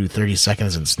 29th through 32nd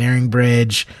is Ensnaring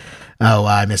Bridge. Oh,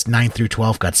 I missed 9th through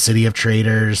 12th, got City of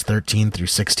Traders. 13th through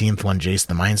 16th, won Jace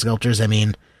the Mind Sculptors. I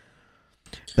mean,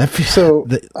 I'm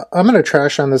going to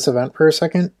trash on this event for a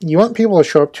second. You want people to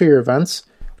show up to your events,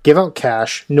 give out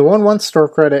cash. No one wants store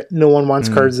credit. No one wants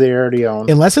cards they already own.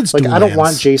 Unless it's like, dual I don't lands.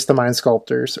 want Jace the Mind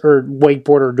Sculptors or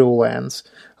Wakeboard or dual lands.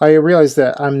 I realize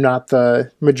that I'm not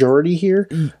the majority here,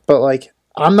 but like,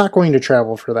 I'm not going to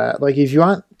travel for that. Like, if you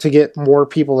want to get more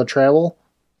people to travel,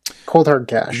 cold hard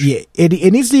cash. Yeah,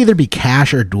 it needs to either be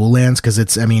cash or dual lands, because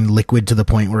it's, I mean, liquid to the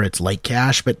point where it's like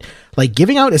cash. But like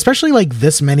giving out, especially like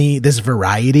this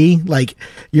variety, like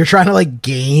you're trying to like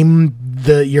game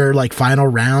your like final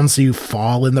round so you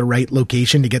fall in the right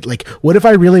location to get, like, what if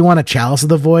I really want a Chalice of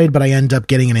the Void but I end up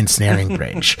getting an Ensnaring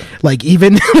Bridge? Like,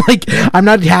 even like I'm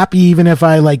not happy even if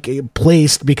I like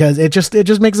placed, because it just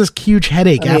makes this huge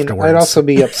headache afterwards. I'd also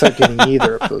be upset getting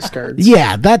either of those cards.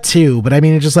 Yeah, that too. But I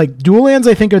mean, it's just like dual lands,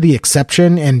 I think, are the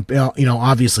exception, and you know,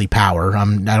 obviously power. I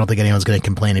don't think anyone's going to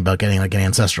complain about getting like an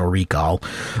Ancestral Recall,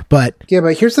 but yeah.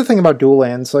 But here's the thing about dual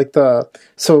lands, like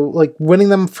winning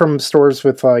them from stores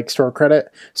with like store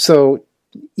credit. So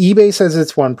eBay says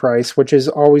it's one price, which is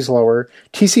always lower.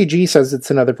 TCG says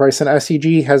it's another price, and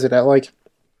SCG has it at like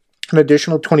an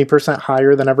additional 20%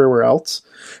 higher than everywhere else.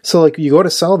 So like, you go to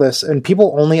sell this, and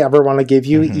people only ever want to give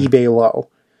you eBay low.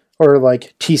 Or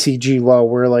like TCG low,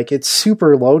 where like it's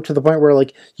super low to the point where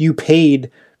like you paid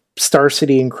Star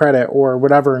City in credit or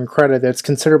whatever in credit that's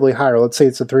considerably higher. Let's say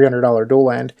it's a $300 dual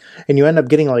land, and you end up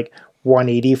getting like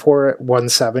 180 for it,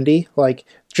 170. Like,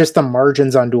 just the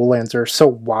margins on dual lands are so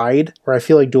wide, where I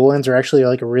feel like dual lands are actually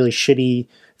like a really shitty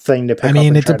thing to pick up. I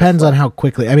mean, it depends on how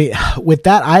quickly. I mean, with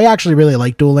that, I actually really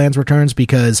like dual lands returns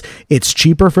because it's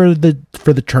cheaper for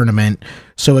the tournament,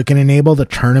 so it can enable the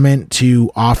tournament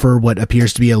to offer what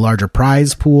appears to be a larger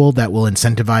prize pool that will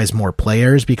incentivize more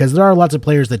players, because there are lots of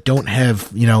players that don't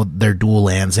have, you know, their dual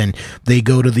lands, and they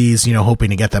go to these, you know, hoping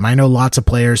to get them. I know lots of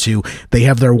players who they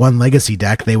have their one legacy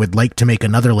deck, they would like to make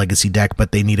another legacy deck,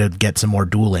 but they need to get some more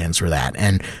dual lands for that.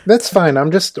 And that's fine.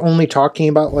 I'm just only talking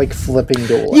about like flipping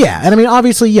dual lands. Yeah, and I mean,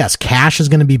 obviously, yes, cash is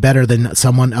going to be better than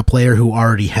a player who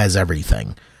already has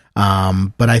everything.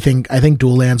 But I think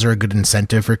dual lands are a good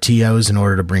incentive for TOs in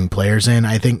order to bring players in.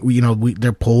 I think, you know,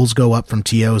 their polls go up from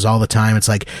TOs all the time. It's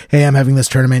like, hey, I'm having this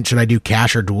tournament. Should I do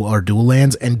cash or dual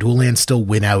lands? And dual lands still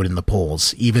win out in the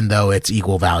polls, even though it's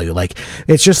equal value. Like,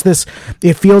 it's just this,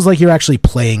 it feels like you're actually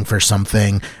playing for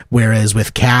something. Whereas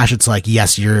with cash, it's like,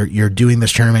 yes, you're doing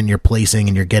this tournament, you're placing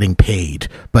and you're getting paid.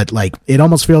 But like, it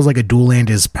almost feels like a dual land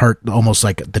is almost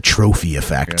like the trophy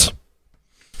effect.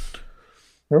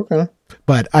 Yeah. Okay.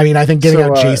 But I mean, I think giving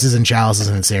out Jaces and Chalices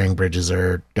and Ensnaring Bridges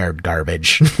are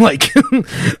garbage. Like,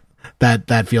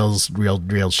 that feels real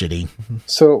shitty.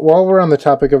 So while we're on the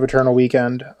topic of Eternal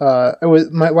Weekend,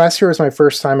 last year was my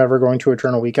first time ever going to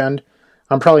Eternal Weekend.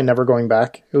 I'm probably never going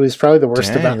back. It was probably the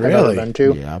worst event I've ever been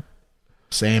to. Yeah,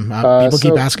 same. People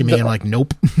keep asking me, and I'm like,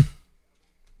 nope.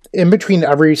 In between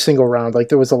every single round, like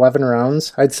there was 11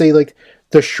 rounds. I'd say like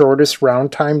the shortest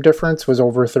round time difference was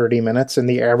over 30 minutes, and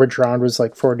the average round was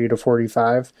like 40 to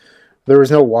 45. There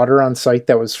was no water on site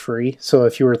that was free, so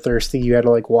if you were thirsty, you had to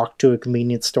like walk to a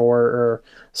convenience store or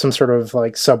some sort of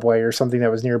like Subway or something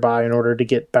that was nearby in order to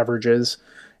get beverages.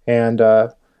 And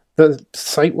the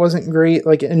site wasn't great,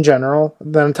 like in general.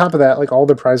 Then on top of that, like all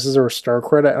the prizes were star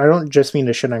credit. And I don't just mean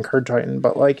to shit on Card Titan,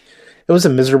 but like it was a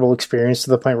miserable experience to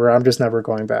the point where I'm just never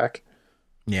going back.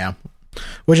 Yeah.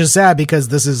 Which is sad because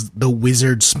this is the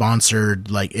Wizards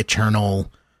sponsored like Eternal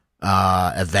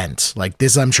event. Like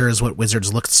this, I'm sure, is what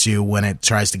Wizards looks to when it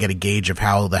tries to get a gauge of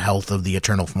how the health of the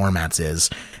Eternal formats is.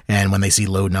 And when they see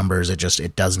low numbers,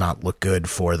 it does not look good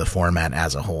for the format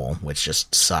as a whole, which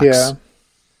just sucks. Yeah.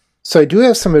 So I do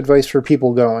have some advice for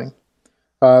people going.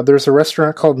 There's a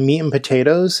restaurant called Meat and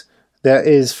Potatoes that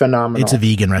is phenomenal. It's a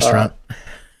vegan restaurant.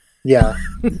 Yeah.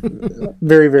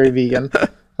 Very, very vegan.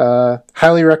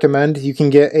 Highly recommend. You can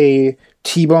get a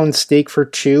T-bone steak for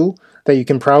 $2 that you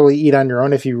can probably eat on your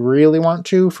own if you really want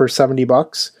to for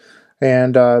 $70.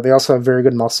 And they also have very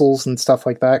good mussels and stuff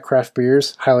like that. Craft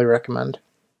beers. Highly recommend.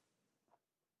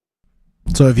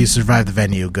 So if you survive the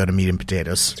venue, go to Meat and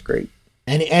Potatoes. It's great.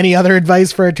 Any other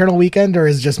advice for Eternal Weekend, or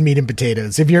is it just Meat and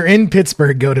Potatoes? If you're in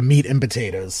Pittsburgh, go to Meat and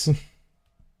Potatoes.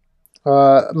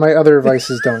 My other advice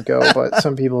is don't go, but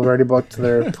some people have already booked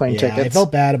their plane tickets. I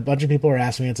felt bad. A bunch of people were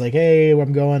asking me, it's like, hey, where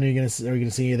I'm going, are we gonna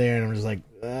see you there? And I'm just like,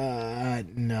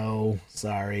 no,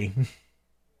 sorry.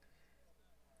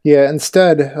 Yeah,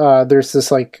 instead, there's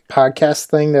this like podcast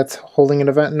thing that's holding an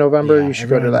event in November. Yeah, you should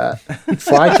go to that.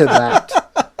 Fly to that.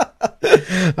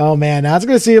 Oh man, now it's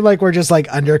gonna seem like we're just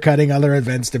like undercutting other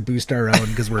events to boost our own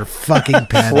because we're fucking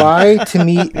petty. Fly to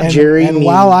meet Jerry. And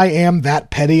while I am that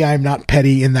petty, I'm not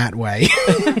petty in that way.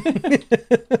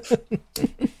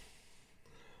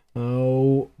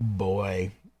 Oh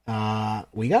boy.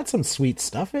 We got some sweet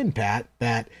stuff in, Pat,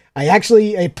 that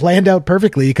I planned out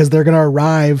perfectly because they're going to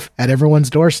arrive at everyone's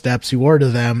doorsteps who order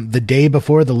them the day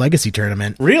before the Legacy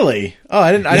tournament. Really? Oh,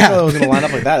 I didn't know it was going to line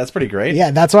up like that. That's pretty great.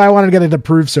 Yeah, that's why I wanted to get it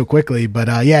approved so quickly. But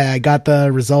I got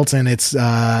the results, and it's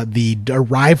the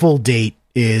arrival date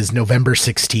is November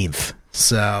 16th.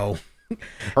 So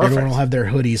everyone will have their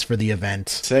hoodies for the event.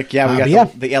 Sick. Yeah, we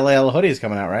got the LAL hoodies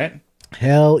coming out, right?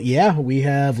 Hell yeah, we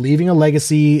have Leaving a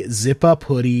Legacy zip up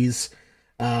hoodies.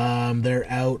 They're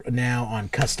out now on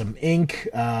Custom Ink.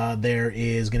 There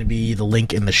is going to be the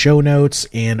link in the show notes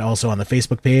and also on the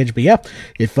Facebook page. But yeah,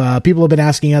 if people have been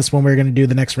asking us when we're going to do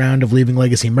the next round of Leaving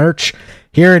Legacy merch,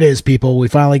 here it is, people. We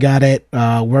finally got it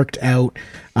worked out.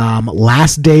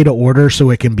 Last day to order so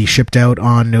it can be shipped out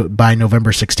by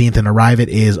November 16th, and arrive it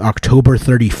is October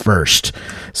 31st.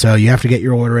 So you have to get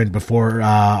your order in before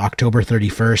October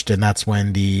 31st, and that's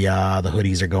when the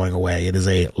hoodies are going away. It is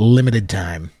a limited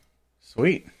time.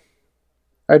 Sweet.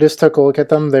 I just took a look at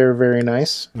them. They're very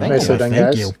nice. Nicely done,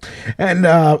 guys. Thank you.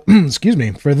 And excuse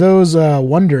me, for those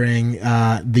wondering,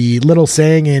 the little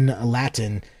saying in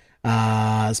Latin,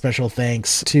 special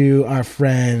thanks to our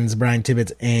friends Brian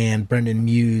Tibbetts and Brendan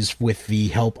Muse with the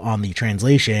help on the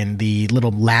translation. The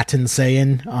little Latin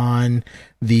saying on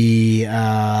the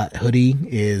hoodie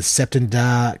is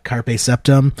Septenda Carpe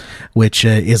Septum, which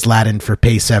is Latin for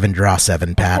pay 7, draw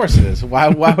 7, Pat. Of course it is. Why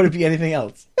would it be anything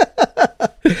else?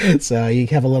 So you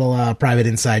have a little private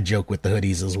inside joke with the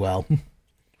hoodies as well.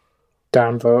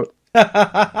 Downvote.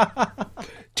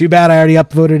 Too bad I already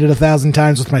upvoted it 1,000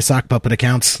 times with my sock puppet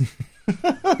accounts.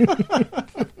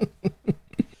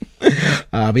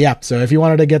 But yeah, so if you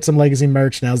wanted to get some Legacy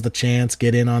merch, now's the chance.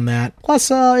 Get in on that. Plus,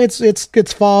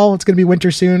 it's fall. It's gonna be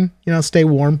winter soon. Stay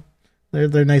warm.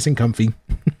 They're nice and comfy.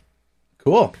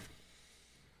 Cool.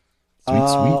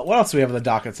 Sweet. What else do we have on the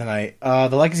docket tonight?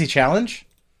 The Legacy Challenge.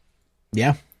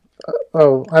 Yeah.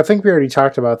 Oh, I think we already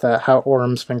talked about that. How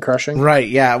Orm's been crushing. Right.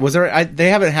 Yeah. Was there? They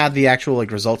haven't had the actual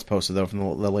results posted though from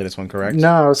the latest one, correct?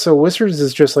 No. So Wizards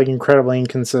is just incredibly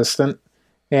inconsistent,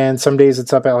 and some days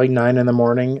it's up at 9 in the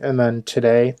morning, and then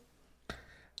today,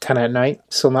 10 at night,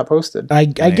 still not posted. I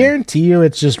guarantee you,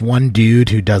 it's just one dude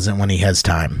who does it when he has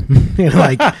time.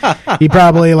 He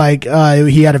probably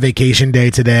he had a vacation day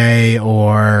today,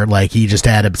 or he just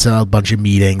had a bunch of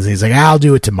meetings. And he's like, I'll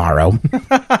do it tomorrow.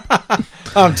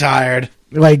 I'm tired.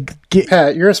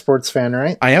 Pat, you're a sports fan,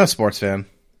 right? I am a sports fan.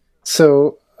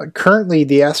 So currently,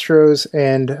 the Astros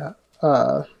and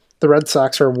the Red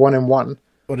Sox are 1-1.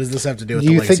 What does this have to do with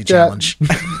the Legacy Challenge?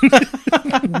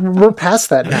 We're past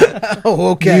that now.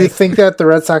 Oh, okay. Do you think that the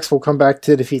Red Sox will come back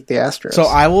to defeat the Astros? So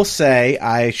I will say,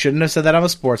 I shouldn't have said that I'm a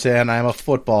sports fan. I'm a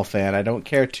football fan. I don't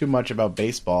care too much about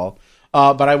baseball.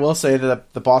 But I will say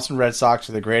that the Boston Red Sox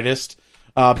are the greatest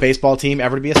baseball team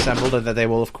ever to be assembled, and that they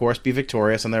will, of course, be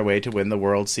victorious on their way to win the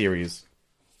World Series.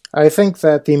 I think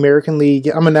that the American League,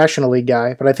 I'm a National League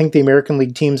guy, but I think the American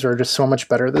League teams are just so much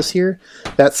better this year.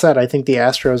 That said, I think the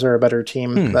Astros are a better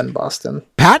team than Boston.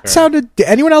 Did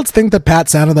anyone else think that Pat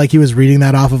sounded like he was reading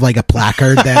that off of a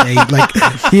placard that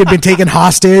he had been taken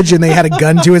hostage and they had a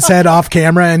gun to his head off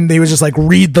camera and they was just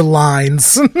read the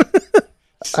lines?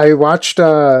 I watched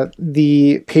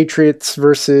the Patriots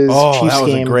versus Chiefs that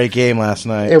was game. a great game last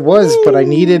night. It was, but I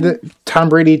needed Tom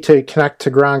Brady to connect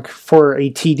to Gronk for a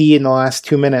TD in the last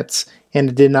 2 minutes, and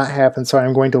it did not happen, so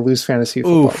I'm going to lose fantasy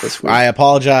football this week. I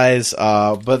apologize,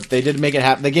 but they did make it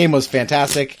happen. The game was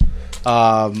fantastic.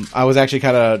 I was actually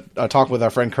kind of talking with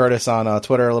our friend Curtis on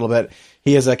Twitter a little bit.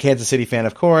 He is a Kansas City fan,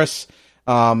 of course.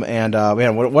 Man,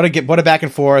 what a back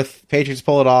and forth. Patriots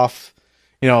pull it off.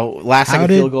 Last second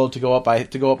field goal to go up by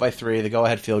 3. The go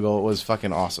ahead field goal was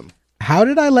fucking awesome. How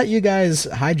did I let you guys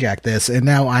hijack this? And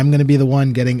now I'm going to be the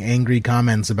one getting angry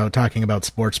comments about talking about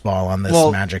sports ball on this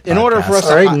Magic podcast. In order for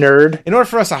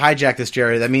us to hijack this,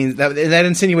 Jerry, that means that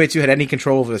insinuates you had any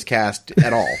control over this cast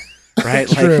at all. Right?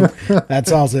 True.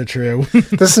 That's also true.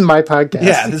 This is my podcast.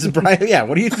 Yeah, this is Brian. Yeah,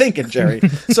 what are you thinking, Jerry?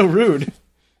 So rude.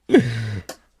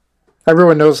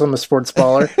 Everyone knows I'm a sports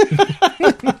baller.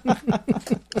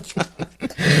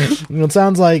 It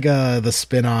sounds like the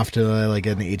spin-off to the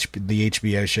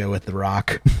HBO show with The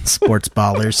Rock, Sports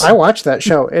Ballers. I watched that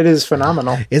show. It is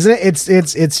phenomenal. Isn't it?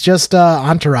 It's just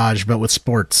Entourage, but with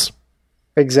sports.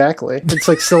 Exactly. It's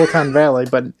like Silicon Valley,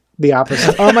 but the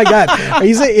opposite. Oh my God. Are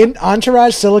you saying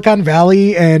Entourage, Silicon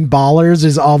Valley, and Ballers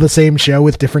is all the same show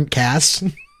with different casts?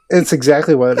 It's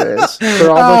exactly what it is. They're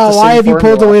all like the same why have you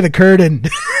formula. pulled away the curtain?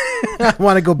 I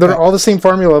want to go back. They're all the same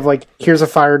formula of like, here's a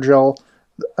fire drill.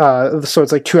 So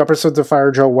it's like 2 episodes of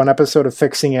fire drill, 1 episode of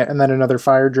fixing it, and then another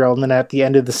fire drill, and then at the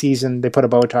end of the season they put a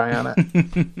bow tie on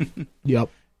it. Yep.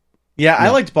 Yeah, I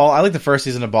liked the first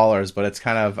season of Ballers, but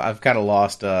I've kind of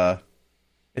lost.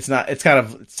 It's kind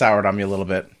of soured on me a little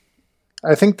bit.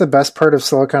 I think the best part of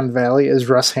Silicon Valley is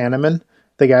Russ Hanneman,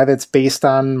 the guy that's based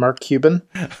on Mark Cuban.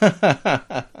 This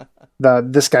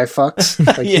guy fucks.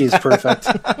 Like, he's perfect.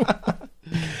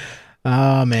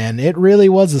 Oh man, it really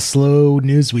was a slow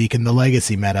news week in the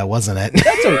legacy meta, wasn't it?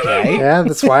 That's okay. Yeah,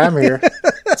 that's why I'm here.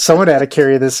 Someone had to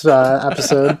carry this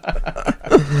episode.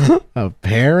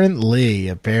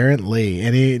 Apparently.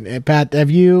 Pat,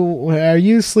 are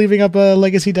you sleeving up a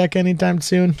legacy deck anytime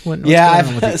soon? So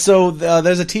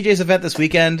there's a TJ's event this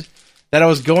weekend that I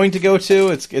was going to go to.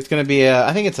 It's going to be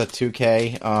I think it's a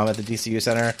 2K at the DCU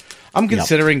Center. I'm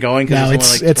considering going. No,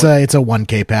 it's a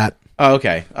 1K, Pat. Oh,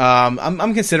 okay.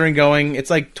 I'm considering going.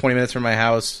 It's like 20 minutes from my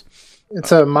house.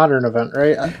 It's a modern event,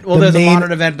 right? Well, there's a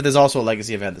modern event, but there's also a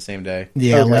legacy event the same day.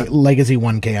 Yeah, okay. Legacy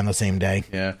 1K on the same day.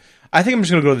 Yeah. I think I'm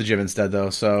just going to go to the gym instead, though.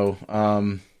 So,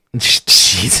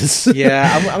 Jesus.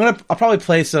 Yeah, I'll probably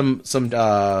play some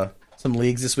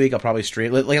leagues this week. I'll probably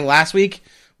stream. Like last week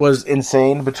was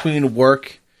insane between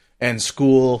work and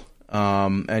school,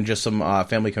 and just some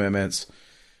family commitments.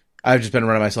 I've just been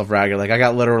running myself ragged. Like, I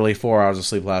got literally 4 hours of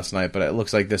sleep last night, but it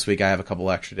looks like this week I have a couple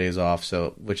extra days off,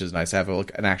 which is nice. I have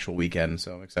an actual weekend,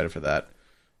 so I'm excited for that.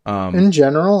 In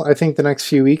general, I think the next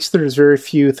few weeks there's very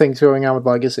few things going on with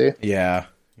Legacy. Yeah.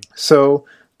 So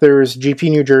there's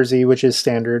GP New Jersey, which is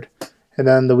standard, and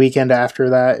then the weekend after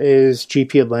that is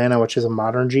GP Atlanta, which is a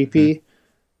modern GP,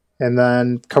 and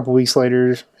then a couple weeks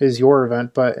later is your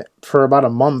event. But for about a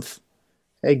month,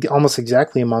 almost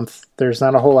exactly a month, there's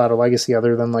not a whole lot of Legacy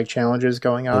other than like challenges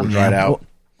going on. Dried out.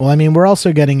 Well, I mean, we're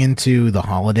also getting into the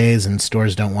holidays, and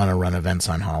stores don't want to run events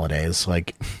on holidays.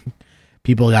 Like,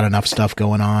 people got enough stuff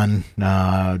going on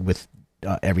with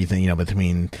everything,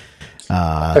 between.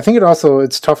 I think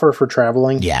it's tougher for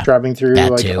traveling. Yeah, driving through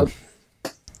like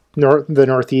the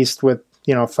Northeast with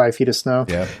 5 feet of snow.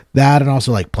 Yeah, that, and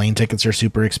also like plane tickets are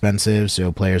super expensive,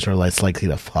 so players are less likely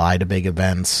to fly to big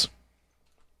events.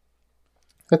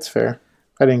 That's fair.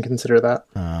 I didn't consider that.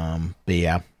 But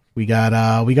yeah, we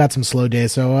got some slow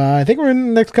days. So I think we're in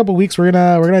the next couple of weeks. We're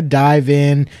gonna dive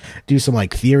in, do some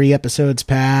like theory episodes.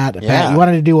 Pat, you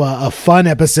wanted to do a fun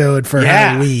episode for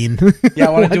Halloween. Yeah,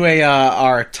 I want to do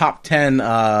our top 10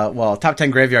 top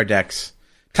 10 graveyard decks.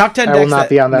 Top 10 decks. I will not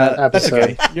be on that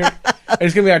episode. That's okay.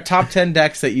 It's gonna be our top 10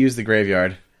 decks that use the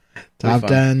graveyard. Top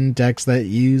 10 decks that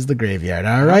use the graveyard.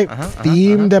 All right,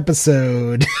 themed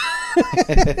episode.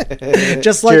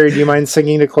 Just like, Jerry, do you mind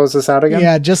singing to close this out again?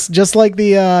 Yeah, just like all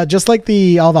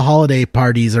the holiday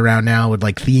parties around now with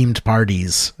like themed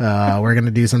parties. We're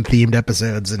gonna do some themed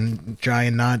episodes and try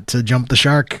and not to jump the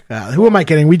shark. Who am I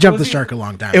kidding? We jumped the shark a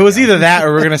long time. It was either that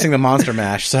or we're gonna sing the Monster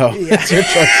Mash. So it's your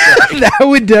choice. That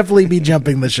would definitely be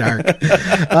jumping the shark.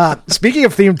 Speaking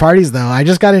of themed parties, though, I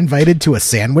just got invited to a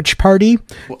sandwich party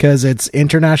because it's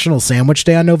International Sandwich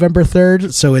Day on November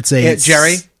 3rd. So it's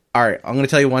Jerry. All right, I'm going to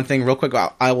tell you one thing real quick.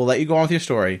 I will let you go on with your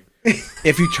story.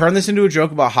 If you turn this into a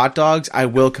joke about hot dogs, I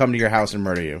will come to your house and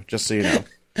murder you, just so you know.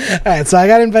 All right, so I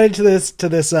got invited to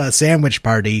this sandwich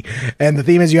party, and the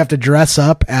theme is you have to dress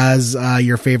up as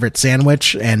your favorite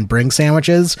sandwich and bring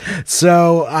sandwiches.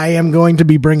 So I am going to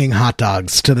be bringing hot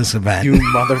dogs to this event. You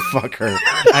motherfucker!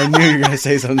 I knew you were gonna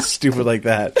say something stupid like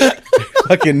that.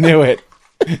 Fucking knew it.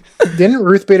 Didn't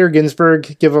Ruth Bader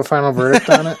Ginsburg give a final verdict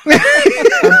on it?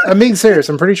 I'm being serious.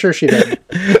 I'm pretty sure she did.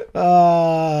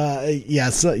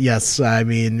 Yes. I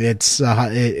mean,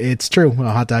 it's true. A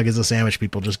hot dog is a sandwich.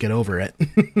 People just get over it.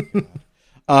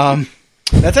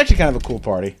 That's actually kind of a cool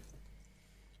party.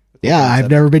 Yeah, I've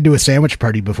never been to a sandwich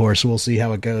party before, so we'll see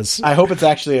how it goes. I hope it's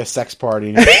actually a sex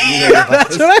party.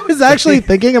 That's what I was actually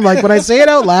thinking. I'm like, when I say it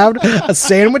out loud, a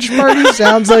sandwich party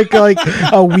sounds like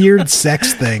a weird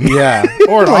sex thing. Yeah,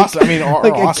 or an awesome. I mean, or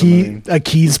like awesome. a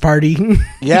keys party.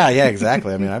 Yeah,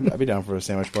 exactly. I mean, I'd be down for a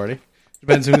sandwich party.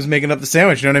 Depends who's making up the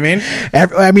sandwich. You know what I mean?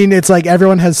 I mean, it's like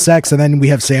everyone has sex and then we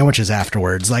have sandwiches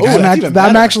afterwards. Like, Ooh,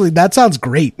 I'm actually, that sounds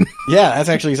great. Yeah, that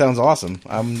actually sounds awesome.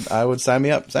 I would sign me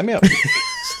up. Sign me up.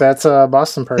 So that's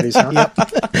Boston parties, huh? Yep.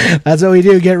 That's what we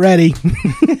do. Get ready.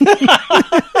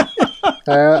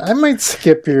 I might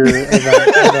skip your event.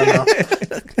 I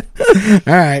don't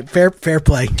know. All right, fair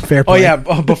play. Oh yeah,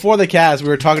 before the cast, we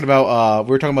were talking about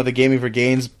the Gaming for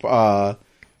Gains.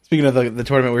 Speaking of the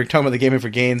tournament, we were talking about the Gaming for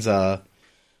Gains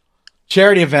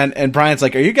charity event, and Brian's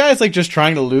like, "Are you guys like just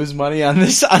trying to lose money on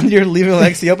your Leaving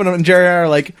Legacy Open?" And Jerry and I are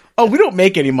like, "Oh, we don't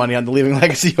make any money on the Leaving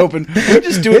Legacy Open. We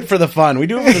just do it for the fun. We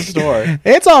do it for the store."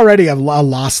 It's already a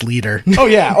lost leader. Oh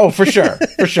yeah, for sure.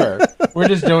 We're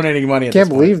just donating money. Can't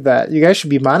believe that. You guys should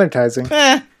be monetizing.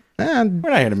 We're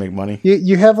not here to make money.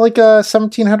 You have like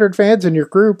 1,700 fans in your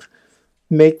group.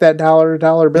 Make that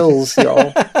dollar bills,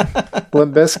 y'all.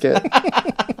 Limp Biscuit.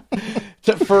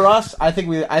 So for us, I think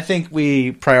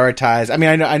we prioritize. I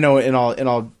mean, I know. In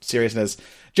all seriousness,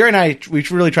 Jerry and I, we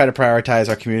really try to prioritize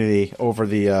our community over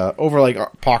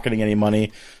pocketing any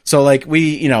money. So like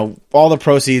all the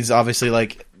proceeds obviously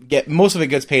most of it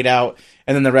gets paid out,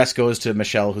 and then the rest goes to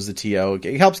Michelle, who's the TO.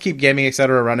 It helps keep Gaming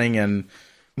Etc. running, and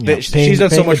she's done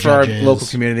so much for our local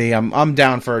community. I'm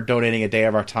down for donating a day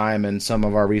of our time and some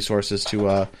of our resources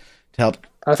to help.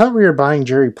 I thought we were buying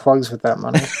Jerry plugs with that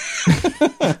money.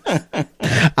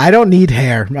 I don't need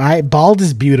hair. Bald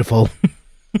is beautiful.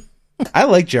 I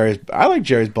like Jerry's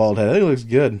bald head. I think it looks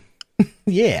good.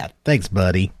 Yeah, thanks,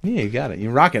 buddy. Yeah, you got it.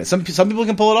 You're rocking it. Some people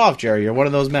can pull it off, Jerry. You're one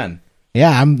of those men.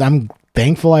 Yeah, I'm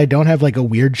thankful I don't have like a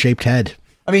weird shaped head.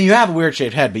 I mean, you have a weird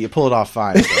shaped head, but you pull it off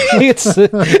fine. So. I hope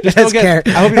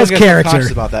you don't get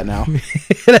conscious about that now.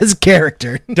 It has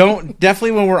character.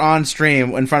 Definitely when we're on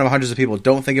stream in front of hundreds of people,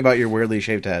 don't think about your weirdly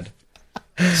shaped head.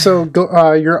 So,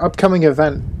 your upcoming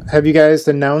event, have you guys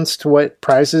announced what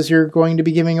prizes you're going to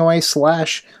be giving away? /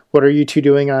 what are you two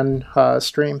doing on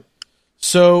stream?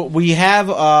 So we have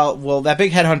that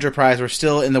big headhunter prize. We're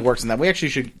still in the works on that. We actually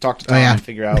should talk to Tom and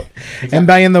figure out. Exactly. And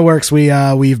by in the works,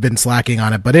 we've been slacking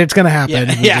on it, but it's gonna happen.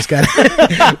 Yeah.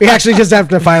 We actually just have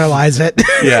to finalize it.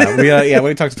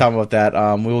 We talked to Tom about that.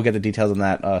 We will get the details on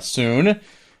that soon.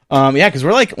 Because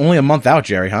we're like only a month out,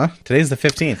 Jerry. Huh? Today's the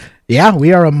 15th. Yeah,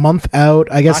 we are a month out.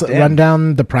 I guess run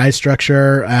down the prize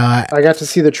structure. I got to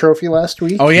see the trophy last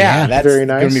week. Oh yeah, that's very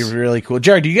nice. Gonna be really cool.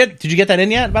 Jerry, did you get that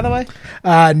in yet? By the way,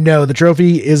 no, the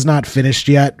trophy is not finished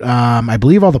yet. I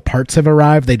believe all the parts have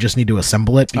arrived. They just need to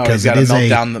assemble it because it is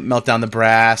melt down the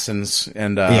brass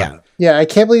and yeah. I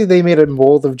can't believe they made a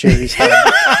mold of Jerry's head.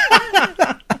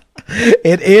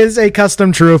 It is a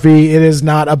custom trophy. It is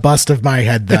not a bust of my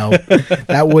head, though.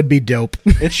 That would be dope.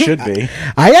 It should be.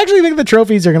 I actually think the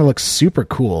trophies are going to look super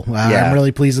cool. I'm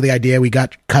really pleased with the idea. We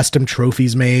got custom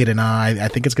trophies made, and I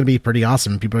think it's going to be pretty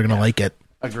awesome. People are going to like it.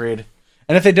 Agreed.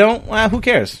 And if they don't, who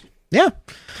cares? Yeah.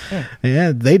 They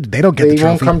don't get the trophy. They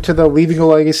won't come to the Leaving a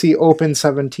Legacy Open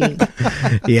 17.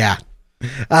 Yeah.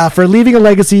 For Leaving a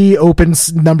Legacy Open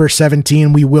number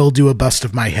 17, we will do a bust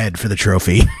of my head for the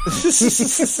trophy.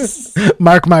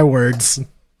 Mark my words.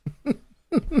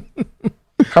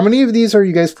 How many of these are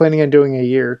you guys planning on doing a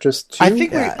year? Just 2?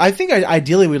 I think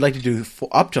ideally we'd like to do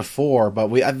up to 4, but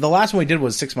the last one we did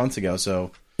was 6 months ago. So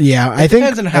yeah, I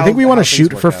think we want to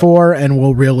shoot for 4, and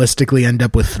we'll realistically end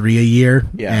up with 3 a year.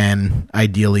 Yeah, and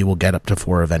ideally we'll get up to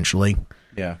 4 eventually.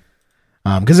 Yeah.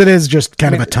 Because it is just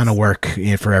kind of a ton of work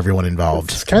for everyone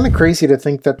involved. It's kind of crazy to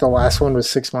think that the last one was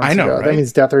 6 months ago. Right? That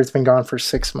means Death Earth's been gone for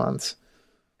 6 months.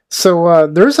 So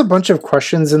there's a bunch of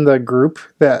questions in the group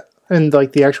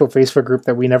like the actual Facebook group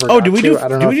that we never got do we to.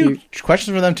 do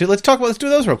questions for them too? Let's do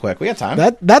those real quick. We got time.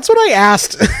 That's what I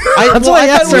asked.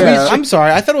 I'm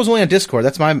sorry. I thought it was only on Discord.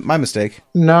 That's my mistake.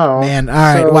 No. Man, all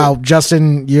right. Wow,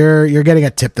 Justin, you're getting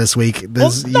a tip this week. We'll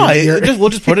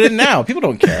just put it in now. People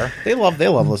don't care. They love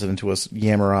listening to us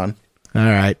yammer on. All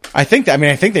right. I think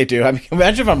they do. I mean,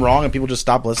 imagine if I'm wrong and people just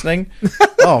stop listening.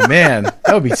 Oh man,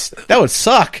 that would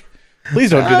suck. Please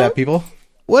don't do that, people.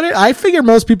 I figure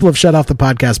most people have shut off the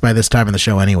podcast by this time in the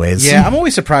show anyways. Yeah, I'm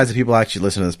always surprised that people actually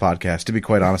listen to this podcast, to be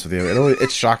quite honest with you.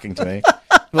 It's shocking to me.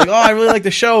 Like, oh, I really like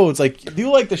the show. It's like, do you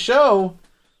like the show?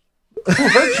 Who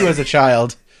hurt you as a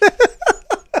child?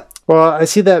 Well, I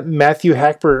see that Matthew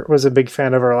Hackbert was a big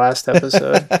fan of our last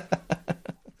episode.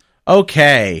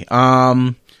 Okay.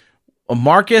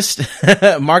 Marcus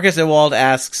Ewald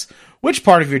asks, which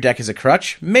part of your deck is a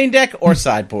crutch? Main deck or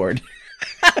sideboard?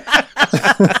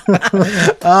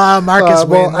 Marcus wins.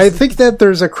 Well, I think that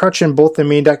there's a crutch in both the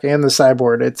main deck and the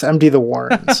sideboard. It's empty the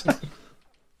Warrens.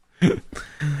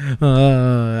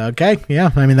 Okay,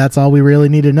 yeah. I mean, that's all we really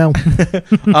need to know.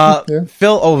 Yeah.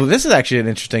 Phil, this is actually an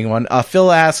interesting one.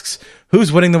 Phil asks,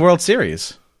 who's winning the World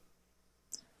Series?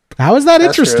 How is that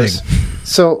interesting?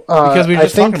 So, Because we were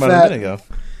just talking about it a minute ago.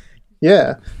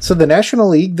 Yeah. So the National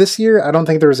League this year, I don't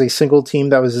think there was a single team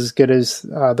that was as good as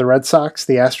the Red Sox,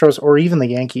 the Astros, or even the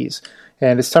Yankees.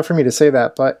 And it's tough for me to say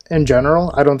that, but in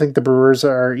general, I don't think the Brewers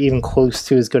are even close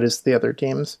to as good as the other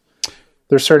teams.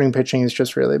 Their starting pitching is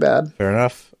just really bad. Fair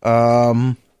enough.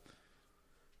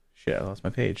 Shit, I lost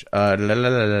my page. Let's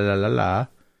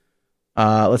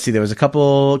see. There was a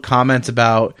couple comments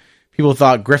about people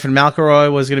thought Griffin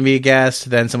McElroy was going to be a guest.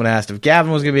 Then someone asked if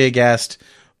Gavin was going to be a guest.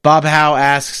 Bob Howe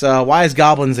asks, why is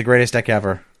Goblins the greatest deck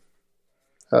ever?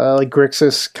 Like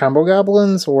Grixis combo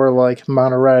goblins or like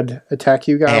mono red attack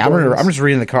you goblins. Hey, I'm just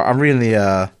reading the I'm reading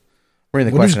the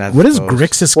question. What is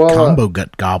Grixis combo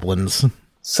gut goblins?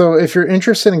 So if you're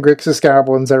interested in Grixis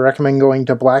goblins, I recommend going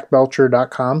to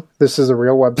blackbelcher.com. This is a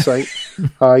real website.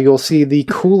 You'll see the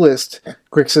coolest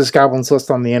Grixis goblins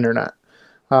list on the internet.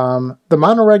 The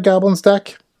mono red goblins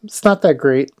deck, it's not that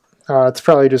great. It's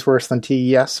probably just worse than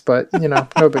TES, but,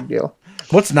 no big deal.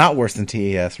 What's not worse than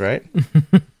TES, right?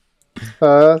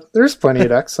 There's plenty of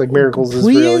decks, like Miracles is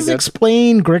really good. Please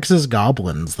explain Grixis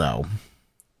goblins, though.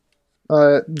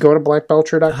 Go to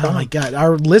blackbelcher.com. Oh my god,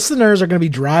 our listeners are going to be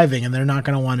driving, and they're not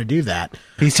going to want to do that.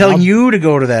 He's telling you to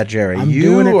go to that, Jerry. I'm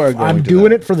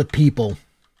doing it for the people.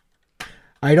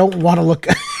 I don't want to look...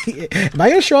 Am I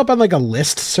going to show up on like a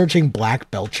list searching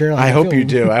Black Belcher? I hope you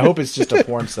do. I hope it's just a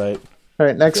porn site. All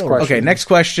right, next question. Okay, next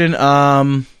question.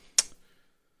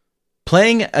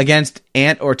 Playing against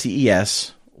Ant or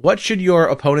TES, what should your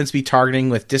opponents be targeting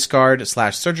with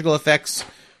discard/surgical effects?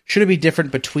 Should it be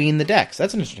different between the decks?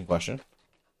 That's an interesting question.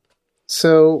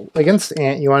 So, against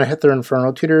Ant, you want to hit their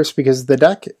Inferno Tutors because the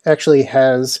deck actually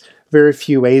has very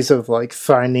few ways of like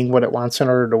finding what it wants in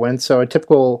order to win. So, a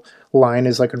typical line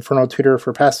is like Inferno Tutor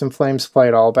for Past in Flames, play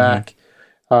it all back,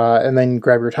 and then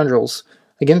grab your tendrils.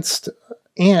 Against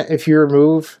Ant, if you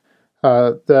remove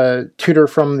the tutor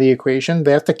from the equation,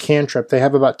 they have to cantrip. They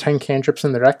have about 10 cantrips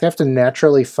in their deck. They have to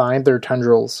naturally find their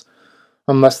tendrils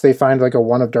unless they find like a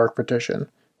 1 of Dark Petition.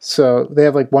 So they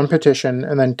have like 1 petition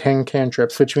and then 10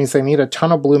 cantrips, which means they need a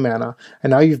ton of blue mana.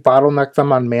 And now you've bottlenecked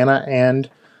them on mana and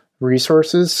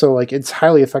resources. So like it's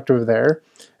highly effective there.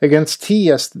 Against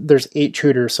TES, there's 8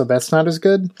 tutors, so that's not as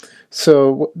good.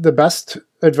 So the best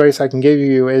advice I can give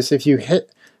you is if you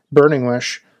hit Burning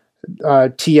Wish,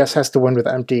 TS has to win with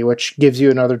empty, which gives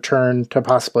you another turn to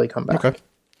possibly come back. Okay.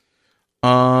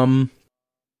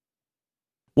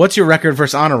 What's your record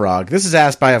versus Honorog? This is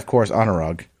asked by, of course,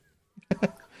 Honorog.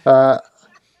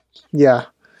 Yeah.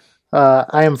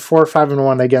 I am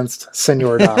 4-5-1 against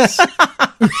Senor Das.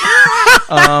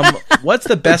 What's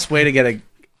the best way to get a...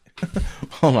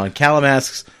 Hold on. Callum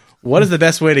asks, what is the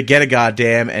best way to get a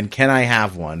goddamn, and can I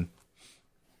have one?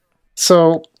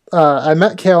 So... I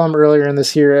met Callum earlier in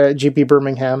this year at GP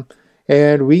Birmingham,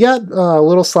 and we got a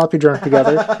little sloppy drunk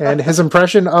together, and his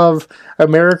impression of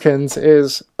Americans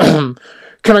is, can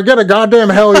I get a goddamn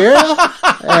hell yeah?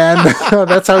 And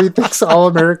that's how he thinks all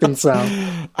Americans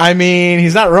sound. I mean,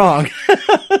 he's not wrong.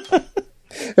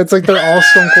 It's like they're all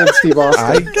Stone Cold Steve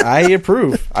Austin. I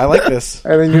approve. I like this.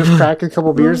 And then you just crack a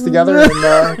couple beers together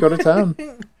and go to town.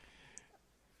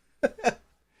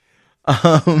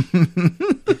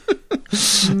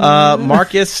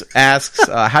 Marcus asks,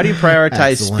 how do you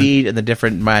prioritize speed in the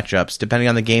different matchups, depending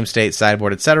on the game state,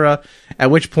 sideboard, etc.?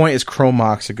 At which point is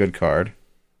Chromox a good card?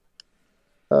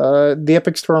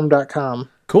 TheEpicStorm.com.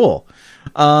 Cool.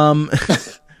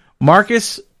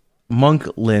 Marcus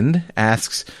Monklind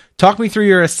asks, talk me through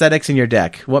your aesthetics in your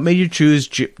deck. What made you choose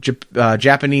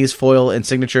Japanese foil and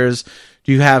signatures?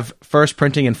 Do you have first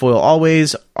printing and foil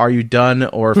always? Are you done,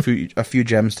 or a few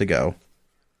gems to go?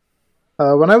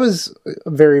 When I was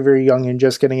very, very young and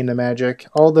just getting into Magic,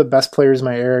 all the best players in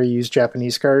my era used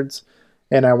Japanese cards.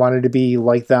 and I wanted to be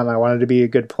like them. I wanted to be a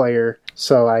good player,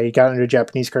 so I got into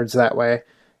Japanese cards that way.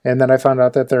 And then I found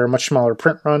out that they're a much smaller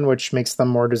print run, which makes them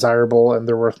more desirable and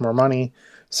they're worth more money.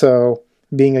 So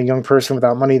being a young person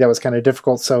without money, that was kind of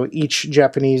difficult. So each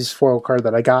Japanese foil card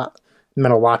that I got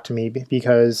meant a lot to me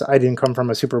because I didn't come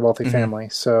from a super wealthy family.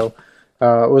 So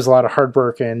it was a lot of hard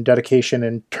work and dedication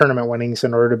and tournament winnings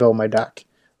in order to build my deck.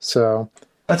 So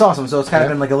that's awesome. So it's kind of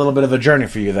been like a little bit of a journey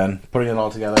for you then, putting it all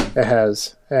together. It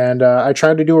has. And I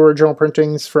try to do original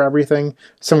printings for everything.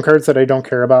 Some cards that I don't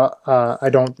care about, I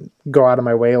don't go out of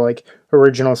my way, like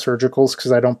original surgicals,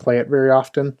 because I don't play it very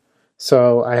often.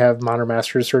 So I have Modern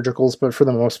Masters surgicals, but for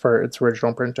the most part, it's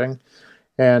original printing.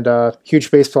 And huge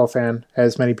baseball fan,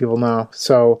 as many people know.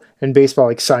 So in baseball,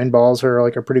 like signed balls are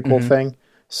like a pretty cool thing.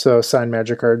 So signed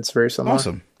Magic cards, very similar.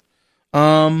 Awesome.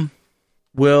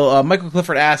 Will Michael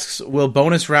Clifford asks, will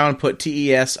bonus round put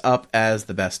TES up as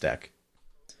the best deck?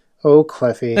 Oh,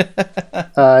 Cliffy.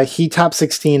 He top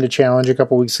 16 to challenge a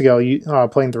couple weeks ago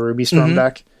playing the Ruby Storm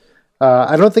deck.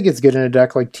 I don't think it's good in a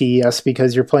deck like TES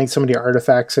because you're playing so many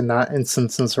artifacts and not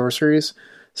instants and sorceries.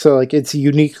 So like it's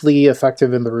uniquely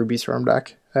effective in the Ruby Storm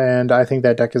deck. And I think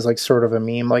that deck is like sort of a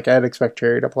meme. Like I'd expect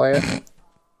Jerry to play it.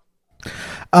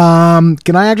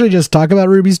 Can I actually just talk about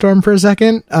Ruby Storm for a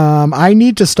second? I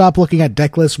need to stop looking at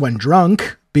deck lists when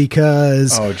drunk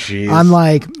because on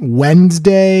like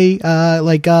Wednesday,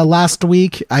 last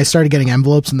week, I started getting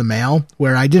envelopes in the mail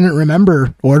where I didn't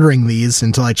remember ordering these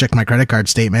until I checked my credit card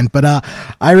statement. But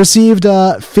I received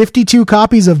 52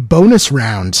 copies of Bonus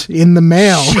Round in the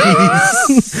mail.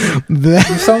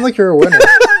 You sound like you're a winner.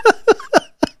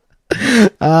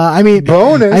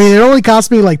 Bonus. It only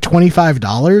cost me like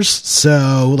 $25,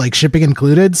 so like shipping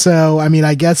included. So I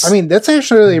guess that's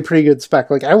actually really a pretty good spec.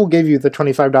 Like I will give you the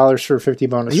 $25 for 50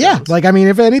 bonus. Yeah, rounds. like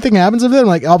if anything happens with it,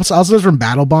 like also from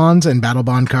Battle Bonds, and Battle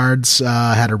Bond cards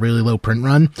had a really low print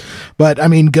run. But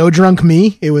go drunk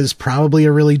me. It was probably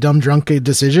a really dumb drunk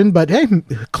decision. But hey,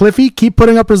 Cliffy, keep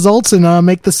putting up results and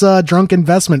make this drunk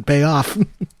investment pay off.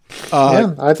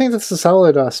 Yeah, I think that's a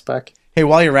solid spec. Hey,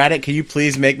 while you're at it, can you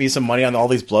please make me some money on all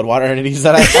these Bloodwater entities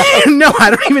that I have? No, I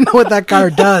don't even know what that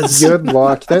card does. Good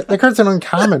luck. That card's an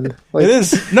uncommon. It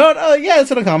is. No, yeah,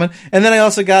 it's an uncommon. And then I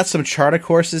also got some Charter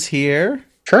Courses here.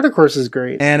 Charter Course is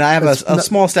great. And I have a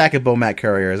small stack of Bomat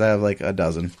Couriers. I have like a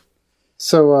dozen.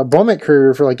 So Bomat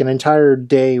Courier for like an entire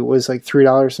day was like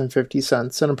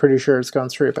 $3.50, and I'm pretty sure it's gone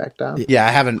straight back down. Yeah,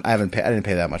 I didn't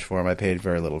pay that much for them. I paid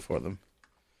very little for them.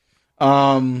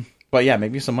 But yeah,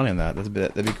 make me some money on that.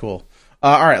 That'd be cool.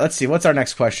 All right, let's see. What's our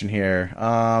next question here?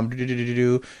 How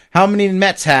many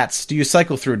Mets hats do you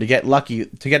cycle through to get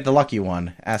the lucky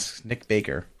one? Asks Nick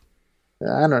Baker.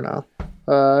 I don't know.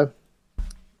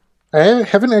 I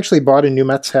haven't actually bought a new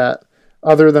Mets hat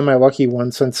other than my lucky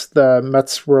one since the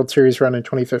Mets World Series run in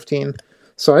 2015.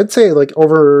 So I'd say like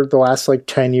over the last like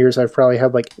 10 years, I've probably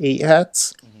had like 8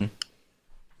 hats.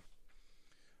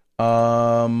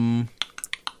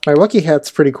 My lucky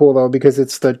hat's pretty cool, though, because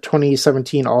it's the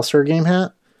 2017 All-Star Game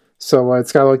hat. So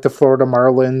it's got, like, the Florida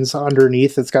Marlins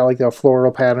underneath. It's got, like, a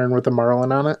floral pattern with a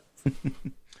marlin on it.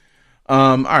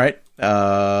 All right.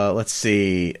 Let's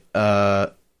see.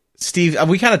 Steve,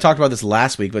 we kind of talked about this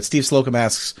last week, but Steve Slocum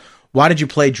asks, why did you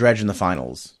play Dredge in the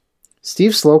finals?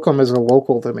 Steve Slocum is a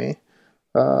local to me.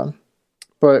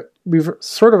 But we've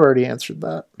sort of already answered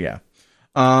that. Yeah.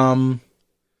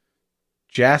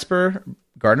 Jasper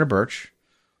Gardner Birch.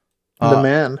 The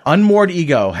man. Unmoored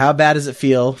Ego. How bad does it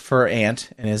feel for Ant,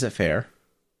 and is it fair?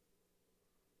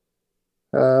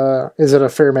 Is it a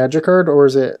fair Magic card, or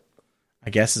is it... I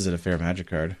guess, is it a fair Magic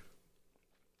card?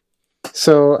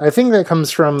 So, I think that comes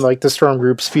from, like, the Storm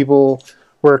groups. People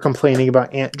were complaining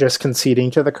about Ant just conceding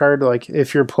to the card. Like,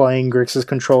 if you're playing Grixis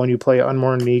Control and you play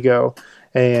Unmoored Ego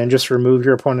and just remove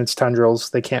your opponent's Tendrils,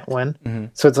 they can't win. Mm-hmm.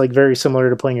 So, it's, like, very similar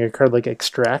to playing a card like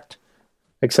Extract.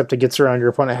 Except it gets around your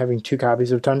opponent having 2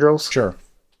 copies of Tendrils. Sure.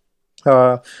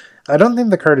 I don't think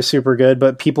the card is super good,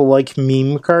 but people like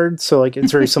meme cards, so like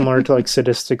it's very similar to like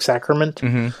Sadistic Sacrament.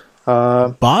 Mm-hmm.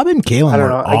 Bob and Kalen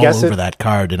were all over that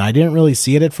card, and I didn't really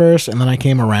see it at first, and then I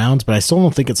came around, but I still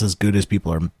don't think it's as good as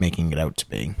people are making it out to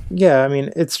be. Yeah,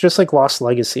 it's just like Lost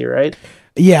Legacy, right?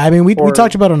 Yeah, we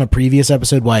talked about on a previous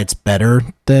episode why it's better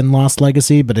than Lost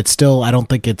Legacy, but it's still, I don't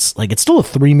think it's still a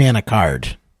 3-mana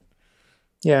card.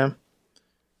 Yeah.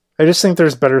 I just think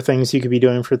there's better things you could be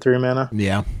doing for 3 mana.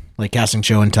 Yeah, like casting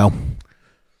Show and Tell.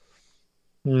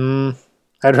 I'd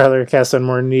rather cast on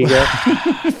more Ego.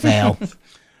 Fail.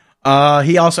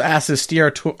 He also asks,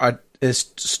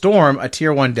 is Storm a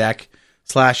tier 1 deck?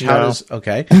 / how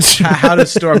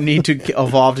does Storm need to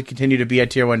evolve to continue to be a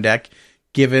tier 1 deck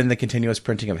given the continuous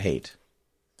printing of hate?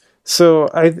 So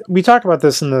we talk about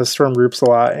this in the Storm groups a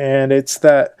lot, and it's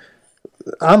that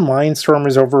online Storm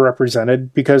is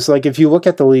overrepresented because, like, if you look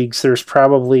at the leagues, there's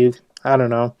probably, I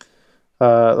don't know,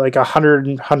 like 100,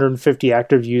 150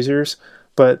 active users,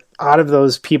 but out of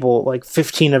those people, like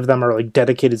 15 of them are like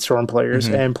dedicated Storm players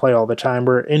and play all the time.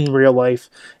 Where in real life,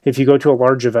 if you go to a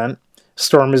large event,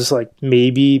 Storm is like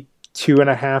maybe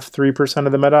 2.5-3%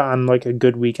 of the meta on like a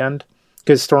good weekend,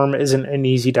 because Storm isn't an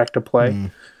easy deck to play.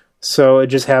 So it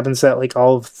just happens that like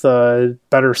all of the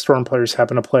better Storm players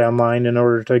happen to play online in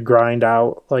order to grind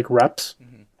out like reps.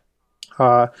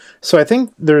 So I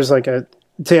think there's like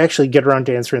to actually get around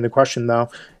to answering the question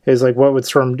though, is like, what would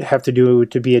Storm have to do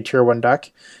to be a tier 1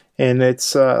 deck? And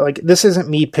it's like, this isn't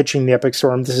me pitching the Epic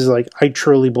Storm. This is like, I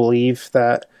truly believe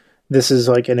that this is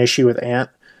like an issue with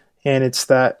Ant. And it's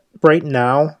that right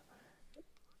now,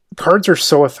 cards are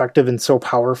so effective and so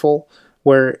powerful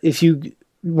where if you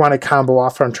want to combo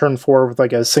off on turn 4 with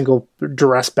like a single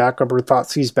duress backup or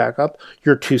Thoughtseize backup,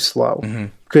 you're too slow.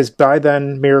 Because by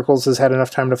then, Miracles has had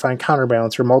enough time to find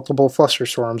counterbalance or multiple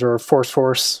Flusterstorms or Force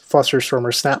Flusterstorm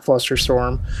or Snap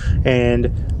Flusterstorm,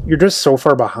 and you're just so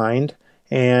far behind.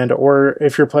 And or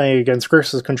if you're playing against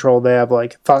Grixis control, they have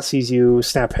like Thoughtseize you,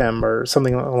 Snap him, or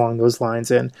something along those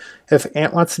lines. And if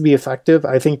Ant wants to be effective,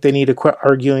 I think they need to quit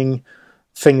arguing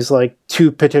things like 2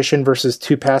 Petition versus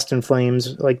 2 Past in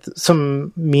Flames, like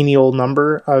some menial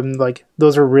number. Like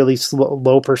those are really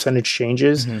low percentage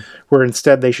changes where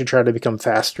instead they should try to become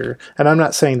faster. And I'm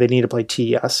not saying they need to play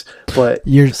TES, but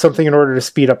something in order to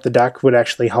speed up the deck would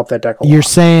actually help that deck a lot. You're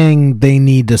saying they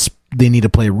need to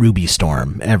play Ruby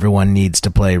Storm. Everyone needs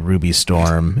to play Ruby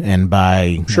Storm and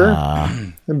buy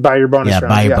buy your bonus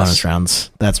rounds. Buy your bonus rounds.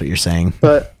 That's what you're saying.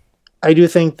 But I do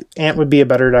think Ant would be a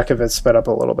better deck if it's sped up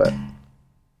a little bit.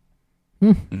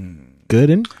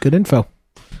 Good info.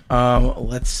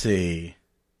 Let's see.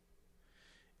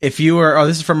 If you were,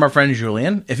 this is from our friend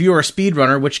Julian. If you were a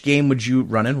speedrunner, which game would you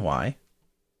run and why?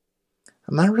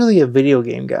 I'm not really a video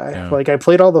game guy. Yeah. Like, I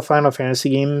played all the Final Fantasy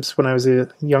games when I was a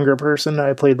younger person.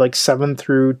 I played like 7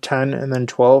 through 10 and then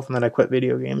 12, and then I quit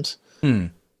video games.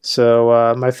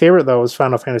 So my favorite, though, was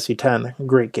Final Fantasy X.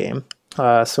 Great game.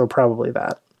 So probably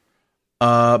that.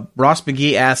 Ross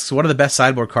McGee asks, what are the best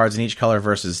sideboard cards in each color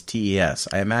versus TES?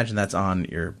 I imagine that's on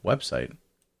your website.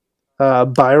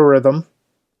 Biorhythm,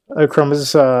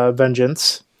 Chroma's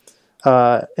Vengeance,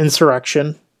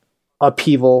 Insurrection,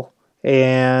 Upheaval,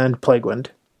 and Plaguewind.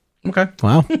 Okay.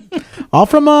 Wow. All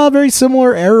from a very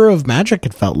similar era of Magic,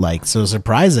 it felt like. So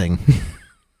surprising.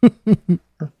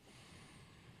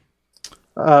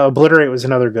 Obliterate was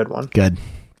another good one. Good.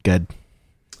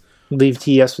 Leave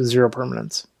TES with 0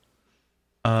 permanence.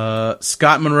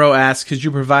 Scott Monroe asks, could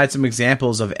you provide some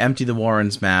examples of Empty the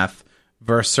Warrens math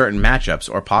versus certain matchups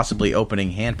or possibly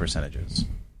opening hand percentages?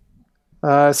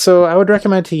 So I would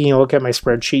recommend taking a look at my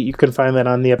spreadsheet. You can find that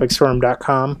on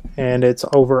theepicstorm.com, and it's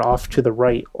over off to the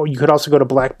right. Or you could also go to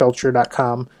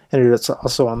blackbelcher.com, and it's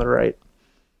also on the right.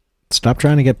 Stop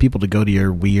trying to get people to go to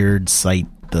your weird site.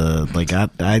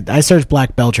 I searched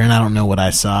Black Belcher, and I don't know what I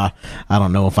saw. I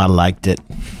don't know if I liked it.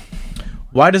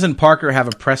 Why doesn't Parker have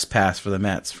a press pass for the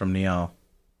Mets from Niall?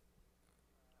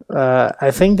 I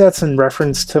think that's in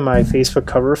reference to my Facebook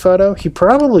cover photo. He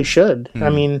probably should. I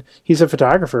mean, he's a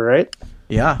photographer, right?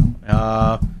 Yeah.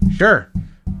 Sure.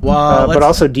 Well, but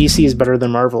also DC is better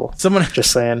than Marvel. Someone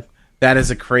just saying. That is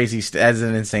that's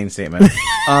an insane statement.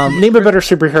 Name a better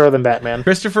superhero than Batman.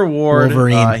 Christopher Ward,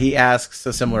 he asks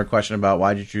a similar question about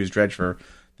why'd you choose Dredge for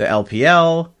the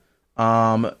LPL.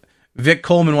 Vic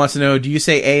Coleman wants to know, do you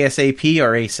say ASAP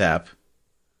or ASAP?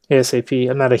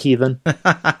 ASAP. I'm not a heathen.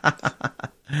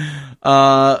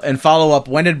 And follow up,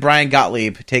 when did Brian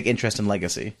Gottlieb take interest in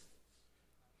Legacy?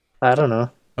 I don't know.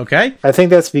 Okay. I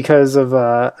think that's because of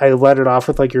I let it off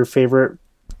with like your favorite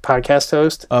podcast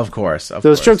host. Of course.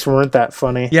 Those jokes weren't that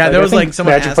funny. Yeah, there was like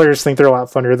someone Magic players think they're a lot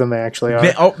funnier than they actually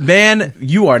are. Man,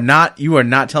 you are not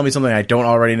telling me something I don't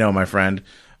already know, my friend.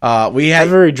 We had a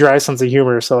very dry sense of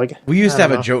humor, so like we used to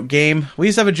have a joke game.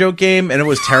 And it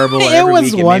was terrible. It every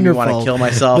was week wonderful. It made me want to kill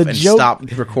myself and stop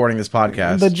recording this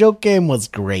podcast. The joke game was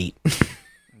great.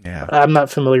 Yeah, I'm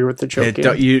not familiar with the joke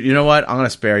game. You know what? I'm going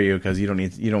to spare you because you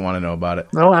don't want to know about it.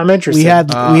 No, I'm interested. We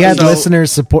had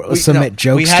listeners submit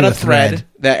jokes. We had to a thread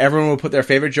that everyone would put their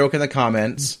favorite joke in the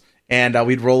comments, and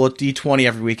we'd roll a d20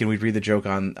 every week, and we'd read the joke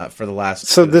on for the last.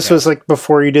 So this was like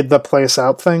before you did the play us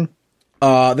out thing.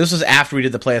 This was after we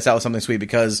did the Play Us Out with Something Sweet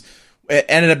because it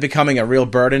ended up becoming a real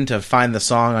burden to find the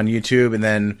song on YouTube and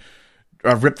then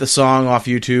rip the song off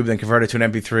YouTube, then convert it to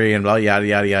an MP3 and blah, yada,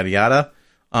 yada, yada, yada.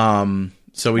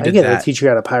 So we did that. They teach you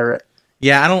how to pirate.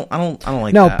 Yeah, I don't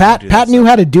like No, that. Pat knew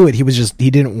how to do it. He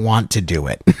didn't want to do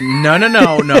it.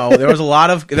 No. There was a lot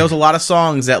of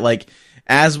songs that, like,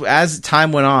 as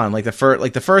time went on, like the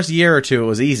first year or two, it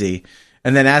was easy,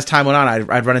 and then as time went on,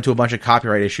 I'd run into a bunch of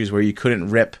copyright issues where you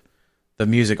couldn't rip the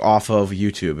music off of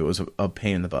YouTube. It was a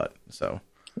pain in the butt. So,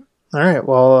 All right.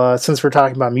 Well, since we're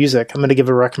talking about music, I'm going to give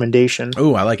a recommendation.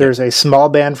 Ooh, I like There's a small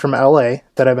band from LA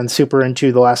that I've been super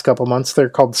into the last couple months. They're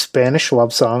called Spanish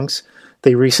Love Songs.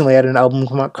 They recently had an album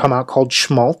come out called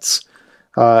Schmaltz.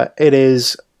 It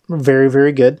is very,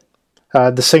 very good.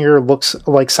 The singer looks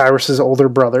like Cyrus's older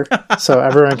brother, so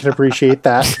everyone can appreciate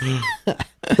that.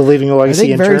 The Leaving a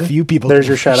Legacy intern. Very few people There's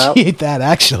your shout out. That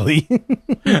actually.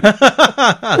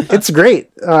 It's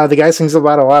great. The guy sings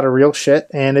about a lot of real shit,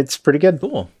 and it's pretty good.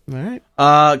 Cool. All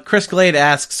right. Chris Glade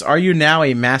asks, "Are you now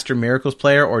a Master Miracles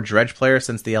player or Dredge player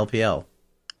since the LPL?"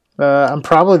 I'm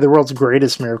probably the world's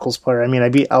greatest Miracles player. I mean, I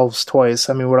beat Elves twice.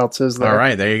 I mean, what else is there? All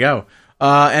right, there you go.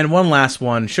 And one last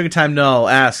one. Sugar Time Null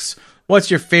asks, "What's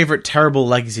your favorite terrible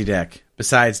Legacy deck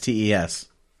besides TES?"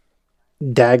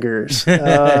 Daggers.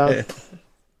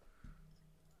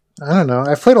 I don't know.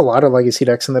 I've played a lot of Legacy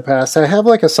decks in the past. I have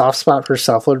like a soft spot for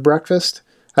Selfwood Breakfast.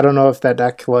 I don't know if that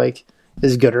deck like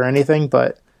is good or anything,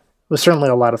 but it was certainly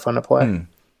a lot of fun to play.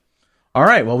 All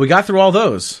right, well, we got through all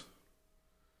those.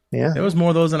 Yeah. There was more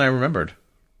of those than I remembered.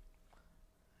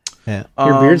 Yeah.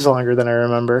 Your beard's longer than I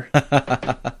remember.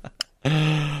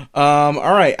 All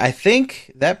right, I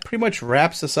think that pretty much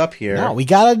wraps us up here. No, we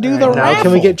gotta do the Now, raffle.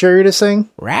 can we get Jerry to sing?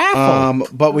 raffle?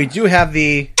 But we do have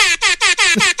the...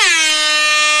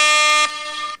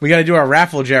 We got to do our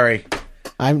raffle, Jerry.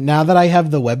 Now that I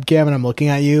have the webcam and I'm looking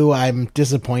at you, I'm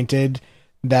disappointed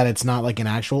that it's not like an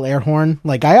actual air horn.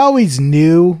 Like, I always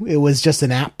knew it was just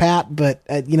an app, Pat, but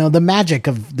the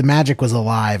magic was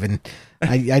alive, and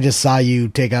I just saw you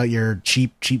take out your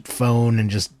cheap phone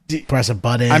and just press a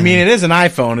button. I mean, it is an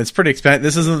iPhone. It's pretty expensive.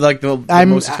 This isn't like the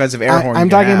most expensive air horn. I'm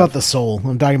talking about the soul.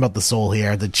 I'm talking about the soul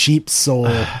here, the cheap soul.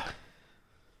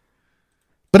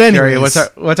 But anyway, what's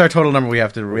our total number we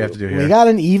have to do here? We got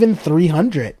an even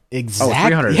 300. Exactly.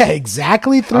 300. Yeah,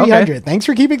 exactly 300. Okay. Thanks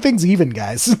for keeping things even,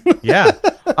 guys. Yeah.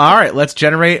 All right, let's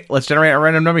generate a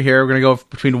random number here. We're going to go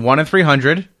between 1 and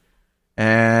 300.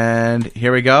 And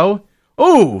here we go.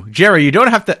 Oh, Jerry, you don't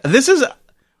have to. This is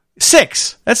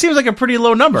 6. That seems like a pretty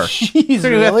low number. Jeez,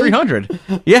 Really? really? 300.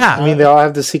 Yeah. I mean, they all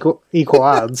have this equal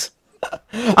odds.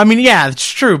 I mean, yeah, it's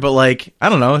true, but like, I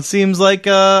don't know. It seems like,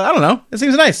 I don't know. It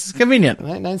seems nice. It's convenient.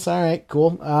 Nice. All right,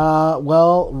 cool.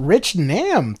 Well, Rich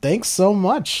Nam, thanks so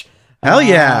much. Hell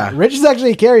yeah. Rich is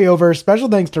actually a carryover. Special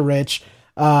thanks to Rich.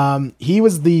 He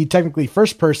was the technically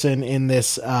first person in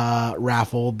this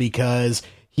raffle because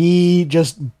he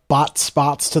just bought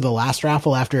spots to the last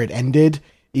raffle after it ended.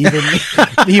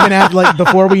 Even at like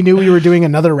before we knew we were doing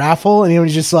another raffle, and he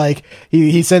was just like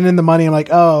he sent in the money. I'm like,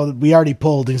 oh, we already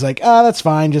pulled. And he's like, oh, that's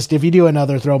fine. Just if you do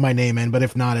another, throw my name in. But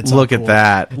if not, it's Look at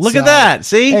that. Look at that.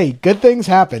 See? Hey, good things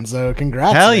happen. So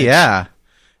congrats. Hell Rich. yeah.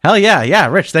 Hell yeah. Yeah,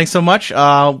 Rich, thanks so much.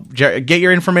 Get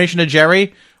your information to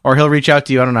Jerry, or he'll reach out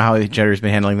to you. I don't know how Jerry's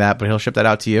been handling that, but he'll ship that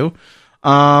out to you.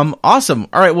 Awesome.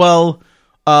 All right, well,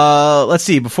 let's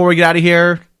see. Before we get out of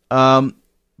here,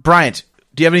 Bryant,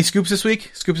 do you have any scoops this week?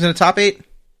 Scoops in the top 8?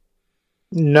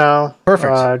 No.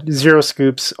 Perfect. 0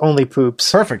 scoops, only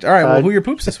poops. Perfect. All right, well, who are your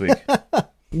poops this week?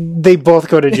 They both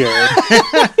go to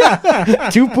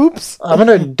Jerry. 2 poops? I'm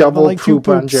going to double like 2 poop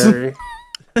on poops. Jerry.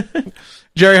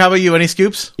 Jerry, how about you? Any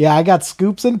scoops? Yeah, I got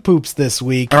scoops and poops this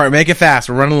week. All right, make it fast.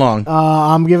 We're running along.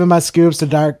 I'm giving my scoops to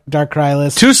Dark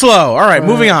Krylus. Too slow. All right,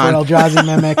 moving on. For Eldrazi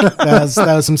Mimic. That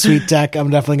was some sweet tech.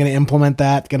 I'm definitely going to implement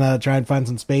that. Going to try and find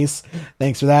some space.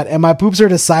 Thanks for that. And my poops are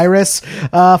to Cyrus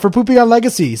for pooping on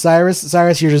Legacy.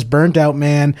 Cyrus, you're just burnt out,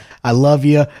 man. I love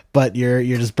you, but you're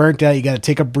just burnt out. You got to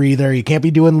take a breather. You can't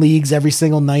be doing leagues every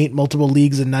single night, multiple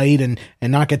leagues a night, and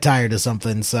not get tired of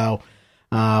something. So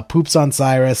poops on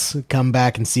Cyrus. Come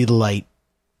back and see the light.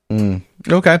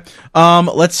 Okay.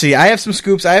 Let's see. I have some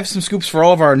scoops for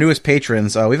all of our newest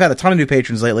patrons. We've had a ton of new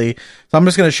patrons lately, so I'm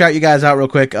just going to shout you guys out real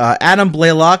quick. Adam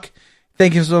Blaylock,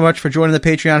 thank you so much for joining the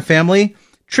Patreon family.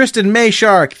 Tristan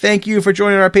Mayshark, thank you for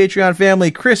joining our Patreon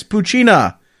family. Chris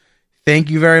Puccina, thank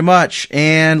you very much.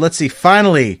 And let's see,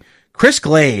 finally, Chris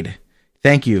Glade,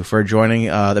 thank you for joining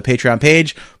the Patreon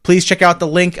page. Please check out the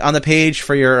link on the page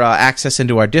for your access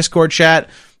into our Discord chat.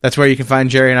 That's where you can find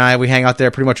Jerry and I. We hang out there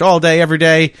pretty much all day, every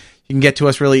day. You can get to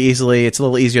us really easily. It's a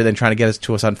little easier than trying to get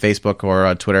to us on Facebook or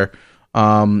on Twitter.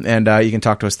 And you can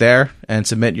talk to us there and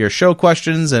submit your show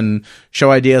questions and show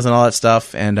ideas and all that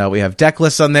stuff. And we have deck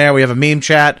lists on there. We have a meme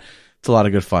chat. It's a lot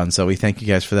of good fun. So we thank you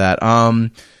guys for that.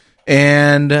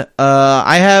 And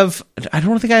I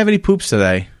don't think I have any poops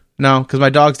today. No, because my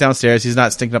dog's downstairs. He's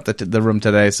not stinking up the room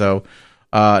today, so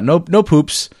no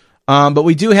poops. But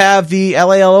we do have the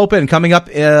LAL Open coming up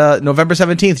November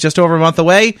 17th, just over a month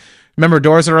away. Remember,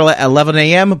 doors are at 11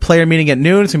 a.m. Player meeting at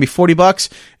noon. It's gonna be $40.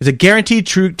 It's a guaranteed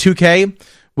true 2K.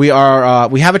 We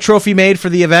have a trophy made for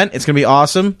the event. It's gonna be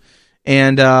awesome,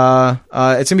 and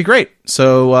it's gonna be great.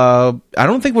 So I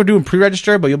don't think we're doing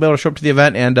pre-register, but you'll be able to show up to the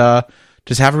event and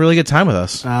just have a really good time with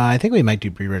us. I think we might do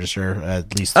pre-register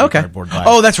at least. Okay. Cardboard Live.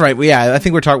 Oh, that's right. I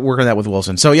think we're working on that with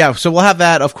Wilson. So yeah, so we'll have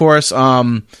that, of course.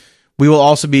 We will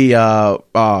also be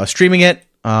streaming it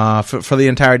for the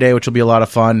entire day, which will be a lot of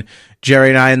fun. Jerry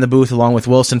and I in the booth, along with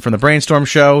Wilson from the Brainstorm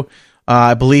Show.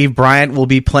 I believe Bryant will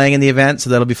be playing in the event, so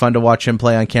that'll be fun to watch him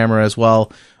play on camera as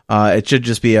well. It should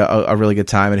just be a really good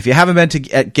time. And if you haven't been to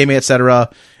Gaming Etc.,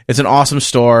 it's an awesome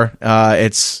store.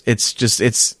 It's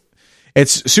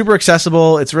super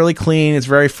accessible. It's really clean. It's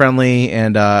very friendly,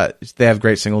 and they have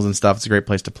great singles and stuff. It's a great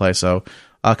place to play. So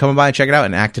come by and check it out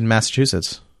in Acton,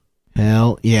 Massachusetts.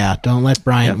 Hell yeah! Don't let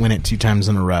Bryant win it 2 times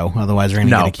in a row. Otherwise, we're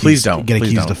gonna please don't get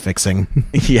accused of fixing.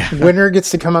 Yeah, winner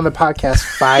gets to come on the podcast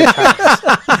 5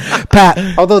 times.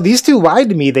 Pat, although these two lied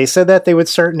to me, they said that they would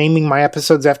start naming my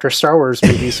episodes after Star Wars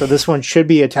movies. So this one should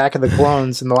be Attack of the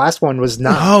Clones, and the last one was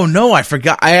not. Oh no, I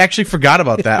forgot. I actually forgot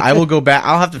about that. I will go back.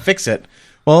 I'll have to fix it.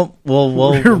 Well,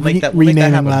 we'll make that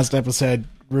renaming last episode.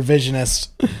 Revisionist.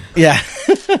 Yeah.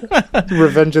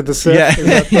 Revenge of the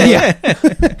Sith. Yeah.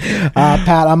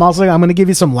 Pat, I'm going to give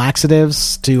you some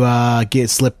laxatives to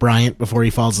slip Bryant before he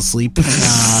falls asleep,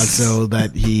 so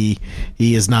that he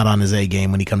is not on his A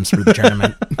game when he comes through the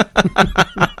tournament.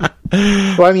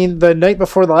 Well, I mean, the night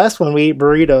before the last one, we ate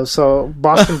burritos, so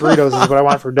Boston burritos is what I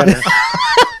want for dinner.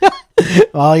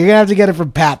 Well, you're gonna have to get it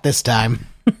from Pat this time.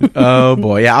 Oh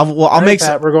boy, yeah. I'll make.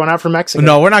 Pat, we're going out for Mexico.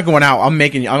 No, we're not going out. I'm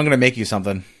gonna make you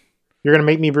something. You're gonna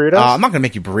make me burritos? I'm not gonna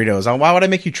make you burritos. Why would I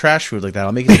make you trash food like that?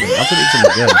 I'll make you something. I'll put you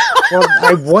something good. Well,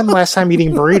 I won last time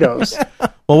eating burritos.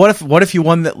 Well, what if you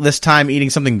won this time eating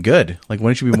something good? Like,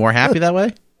 wouldn't you be more happy that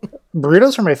way?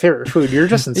 Burritos are my favorite food. You're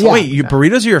just insulting. Wait,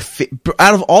 burritos are your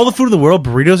out of all the food in the world,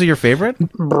 burritos are your favorite?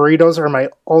 Burritos are my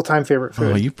all-time favorite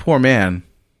food. Oh, you poor man.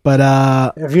 But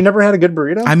have you never had a good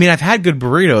burrito? I mean, I've had good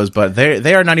burritos, but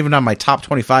they are not even on my top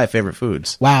 25 favorite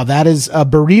foods. Wow, that is a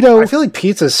burrito. I feel like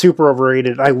pizza is super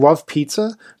overrated. I love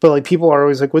pizza, but like people are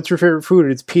always like, "What's your favorite food?"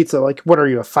 It's pizza. Like, what are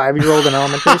you, a 5-year-old in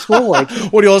elementary school? Like,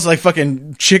 what do you also like?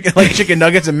 Fucking chicken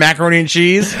nuggets and macaroni and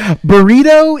cheese.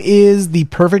 Burrito is the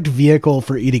perfect vehicle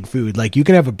for eating food. Like, you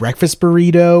can have a breakfast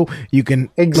burrito. You can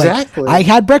exactly. Like, I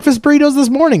had breakfast burritos this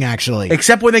morning, actually.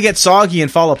 Except when they get soggy and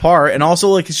fall apart, and also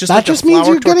like it's just that like just a means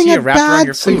flour you're getting tortilla a wrapped around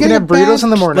your So food. you can have burritos in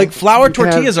the morning. Like flour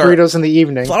tortillas are burritos in the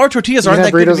evening. Flour tortillas you aren't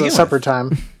that good to burritos begin at supper with.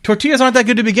 time. Tortillas aren't that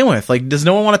good to begin with. Like, does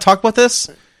no one want to talk about this?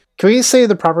 Can we say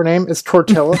the proper name? It's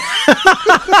tortilla.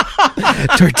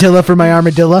 Tortilla for my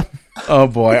armadillo. Oh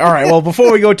boy. All right. Well,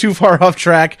 before we go too far off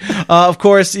track, of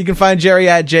course, you can find Jerry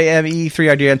at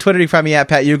JME3RD on Twitter. You can find me at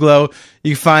Pat Uglo.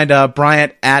 You can find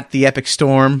Bryant at The Epic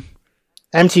Storm.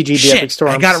 MTG The Epic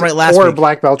Storm. I got it right last week. week. Or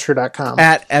blackbelcher.com.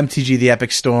 At MTG The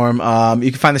Epic Storm. You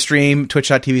can find the stream,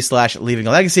 twitch.tv/Leaving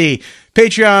a Legacy.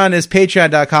 Patreon is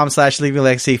patreon.com/Leaving a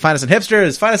Legacy. Find us on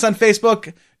Hipsters. Find us on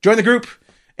Facebook. Join the group.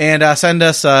 And send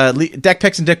us deck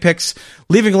pics and dick pics.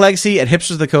 Leaving a Legacy at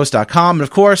hipstersofthecoast.com. And of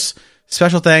course,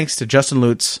 special thanks to Justin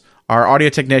Lutz, our audio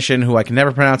technician, who I can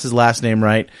never pronounce his last name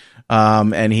right.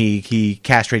 And he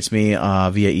castrates me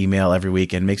via email every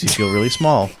week and makes me feel really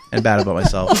small and bad about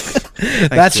myself.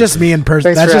 That's just me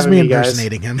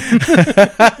impersonating him.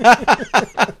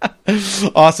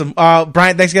 Awesome.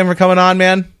 Bryant, thanks again for coming on,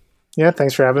 man. Yeah,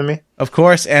 thanks for having me. Of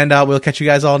course, and we'll catch you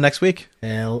guys all next week.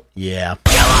 Hell yeah.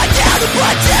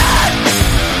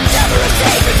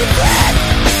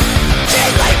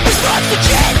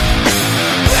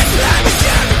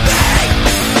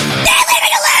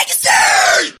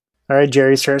 All right,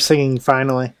 Jerry, start singing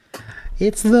finally.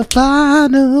 It's the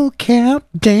final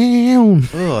countdown.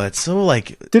 Oh, it's so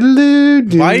like.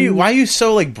 Diddle-doo-doo. Why are you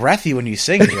so like breathy when you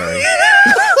sing, Jerry?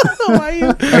 Are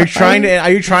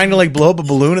you trying to like blow up a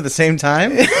balloon at the same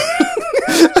time?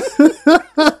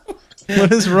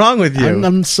 What is wrong with you?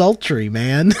 I'm sultry,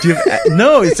 man.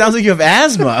 No, it sounds like you have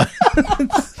asthma.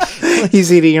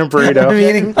 He's eating a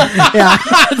burrito. Yeah,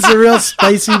 it's a real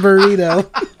spicy burrito.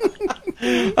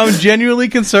 I'm genuinely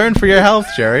concerned for your health,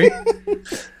 Jerry.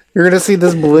 You're gonna see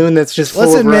this balloon that's just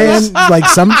full of rice. Man, like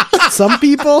some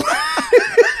people.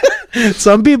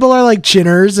 Some people are like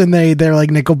chinners and they're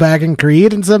like Nickelback and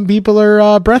Creed, and some people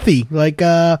are breathy, like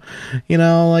Would you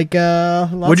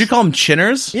call them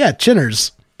chinners? Yeah,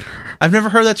 chinners. I've never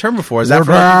heard that term before. Is that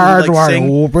for like, people who, like,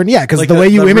 sing? Yeah, because Like the way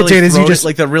you really imitate is you throaty- just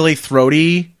like the really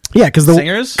throaty. Yeah, because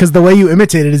singers? the way you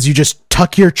imitate it is you just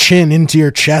tuck your chin into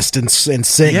your chest and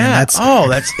sing. Yeah. And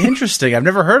that's interesting. I've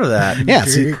never heard of that. yeah.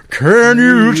 See, Can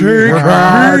you take me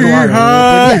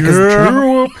higher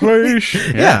to a place?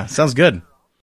 Yeah, sounds good.